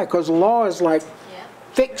 that's why, because the law is like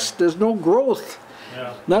fixed. There's no growth.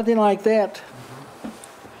 Yeah. Nothing like that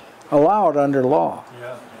allowed under law.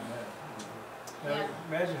 Yeah. Now,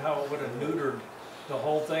 imagine how it would have neutered the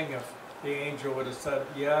whole thing if the angel would have said,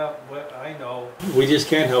 yeah, I know. We just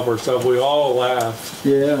can't help ourselves. We all laugh.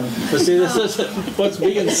 Yeah. But see, this is what's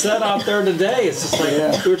being said out there today. It's just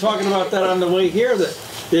like, we were talking about that on the way here,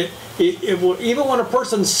 that even when a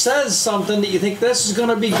person says something that you think this is going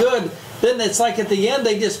to be good, then it's like at the end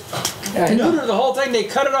they just neuter the whole thing. They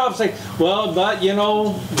cut it off and say, well, but you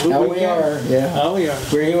know, How we are, yeah. Oh, yeah.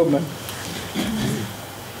 We're human.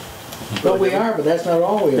 But we are, but that's not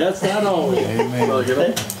all we are. That's not all we are.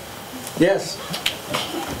 Amen. Yes.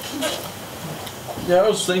 Yeah, I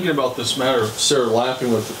was thinking about this matter of Sarah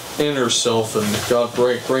laughing within herself and God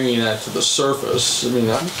bringing that to the surface. I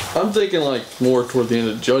mean, I'm thinking like more toward the end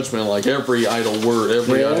of judgment, like every idle word,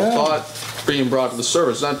 every idle thought being brought to the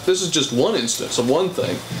surface. Now, this is just one instance of one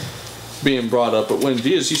thing being brought up, but when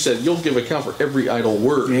Jesus, he said, you'll give account for every idle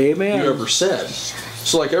word you ever said.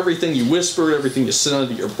 So like everything you whispered, everything you said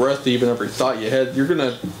under your breath, even every thought you had, you're going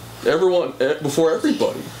to, everyone, before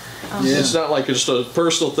everybody. It's not like it's just a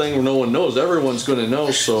personal thing where no one knows. Everyone's going to know.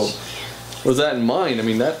 So with that in mind, I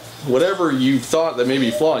mean, that whatever you thought that may be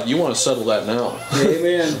flawed, you want to settle that now.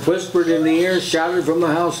 Amen. Whispered in the ear, shouted from the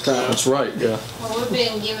housetop. That's right, yeah. Well, we've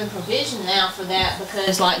been given provision now for that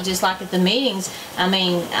because, just like at the meetings, I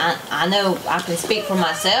mean, I know I can speak for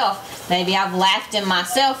myself. Maybe I've laughed in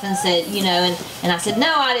myself and said, you know, and I said,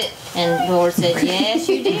 no, I didn't. And the Lord said, yes,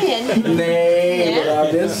 you did. Nay, but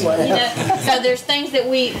I just laughed. You know, so there's things that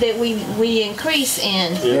we increase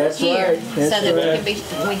in That's here, right. That's so that right.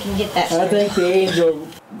 we can get that. I straight. think the angel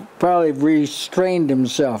probably restrained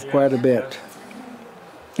himself quite a bit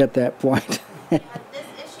at that point. This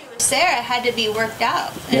issue with Sarah had to be worked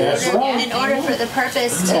out in order for the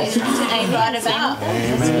purpose to be brought about.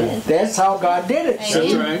 That's how God did it.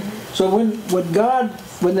 See? That's right. So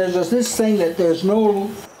when there's this thing that there's no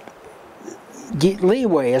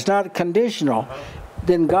leeway, it's not conditional,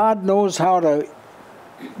 then God knows how to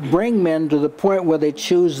bring men to the point where they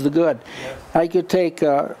choose the good. I could take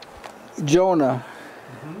Jonah.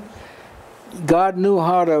 God knew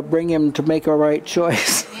how to bring him to make a right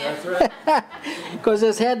choice. That's right. Because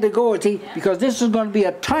this had to go, because this is going to be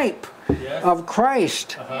a type of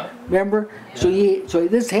Christ. Remember? So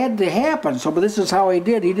this had to happen. But this is how he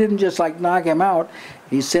did. He didn't just like knock him out.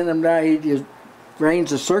 He sent him down. He just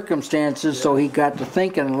arranged the circumstances so he got to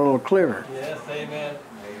thinking a little clearer. Yes, amen.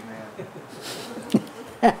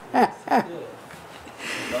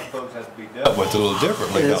 some folks have to be dealt with a little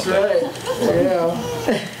differently, That's don't they? right.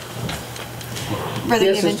 Yeah. Brother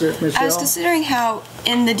Yes, David, Sister Michelle? I was considering how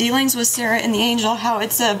in the dealings with Sarah and the angel, how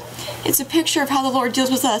it's a picture of how the Lord deals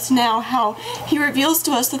with us now, how he reveals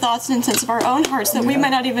to us the thoughts and intents of our own hearts that we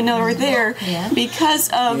might not even know are there because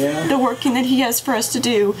of the working that he has for us to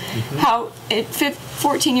do. How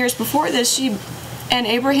 14 years before this, she and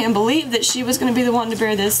Abraham believed that she was going to be the one to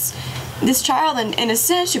bear this child, and in a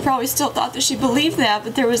sense she probably still thought that she believed that,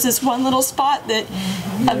 but there was this one little spot that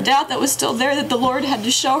of doubt that was still there that the Lord had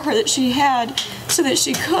to show her that she had, so that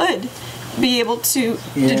she could be able to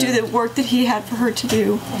do the work that He had for her to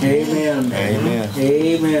do. Amen. Amen.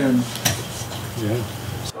 Amen. Yeah.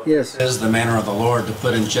 Yes. It is the manner of the Lord to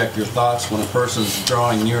put in check your thoughts. When a person's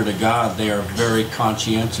drawing near to God, they are very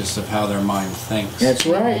conscientious of how their mind thinks. That's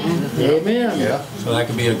right. Amen. Yeah. So that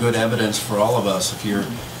could be a good evidence for all of us. If you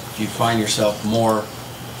find yourself more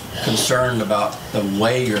concerned about the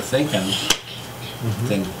way you're thinking,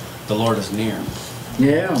 then the Lord is near.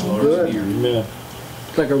 Yeah, The Lord good. is near. Amen.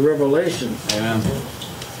 It's like a revelation. Amen.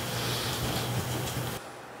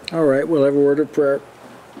 All right, we'll have a word of prayer.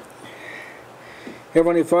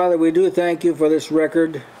 Heavenly Father, we do thank you for this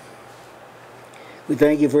record. We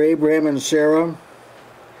thank you for Abraham and Sarah.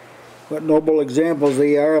 What noble examples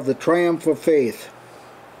they are of the triumph of faith.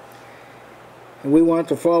 And we want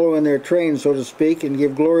to follow in their train, so to speak, and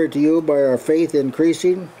give glory to you by our faith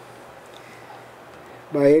increasing,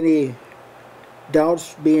 by any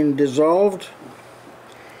doubts being dissolved.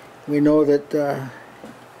 We know that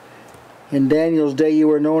in Daniel's day you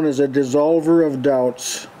were known as a dissolver of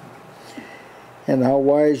doubts, and how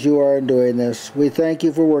wise you are in doing this. We thank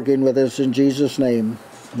you for working with us in Jesus' name.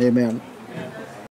 Amen.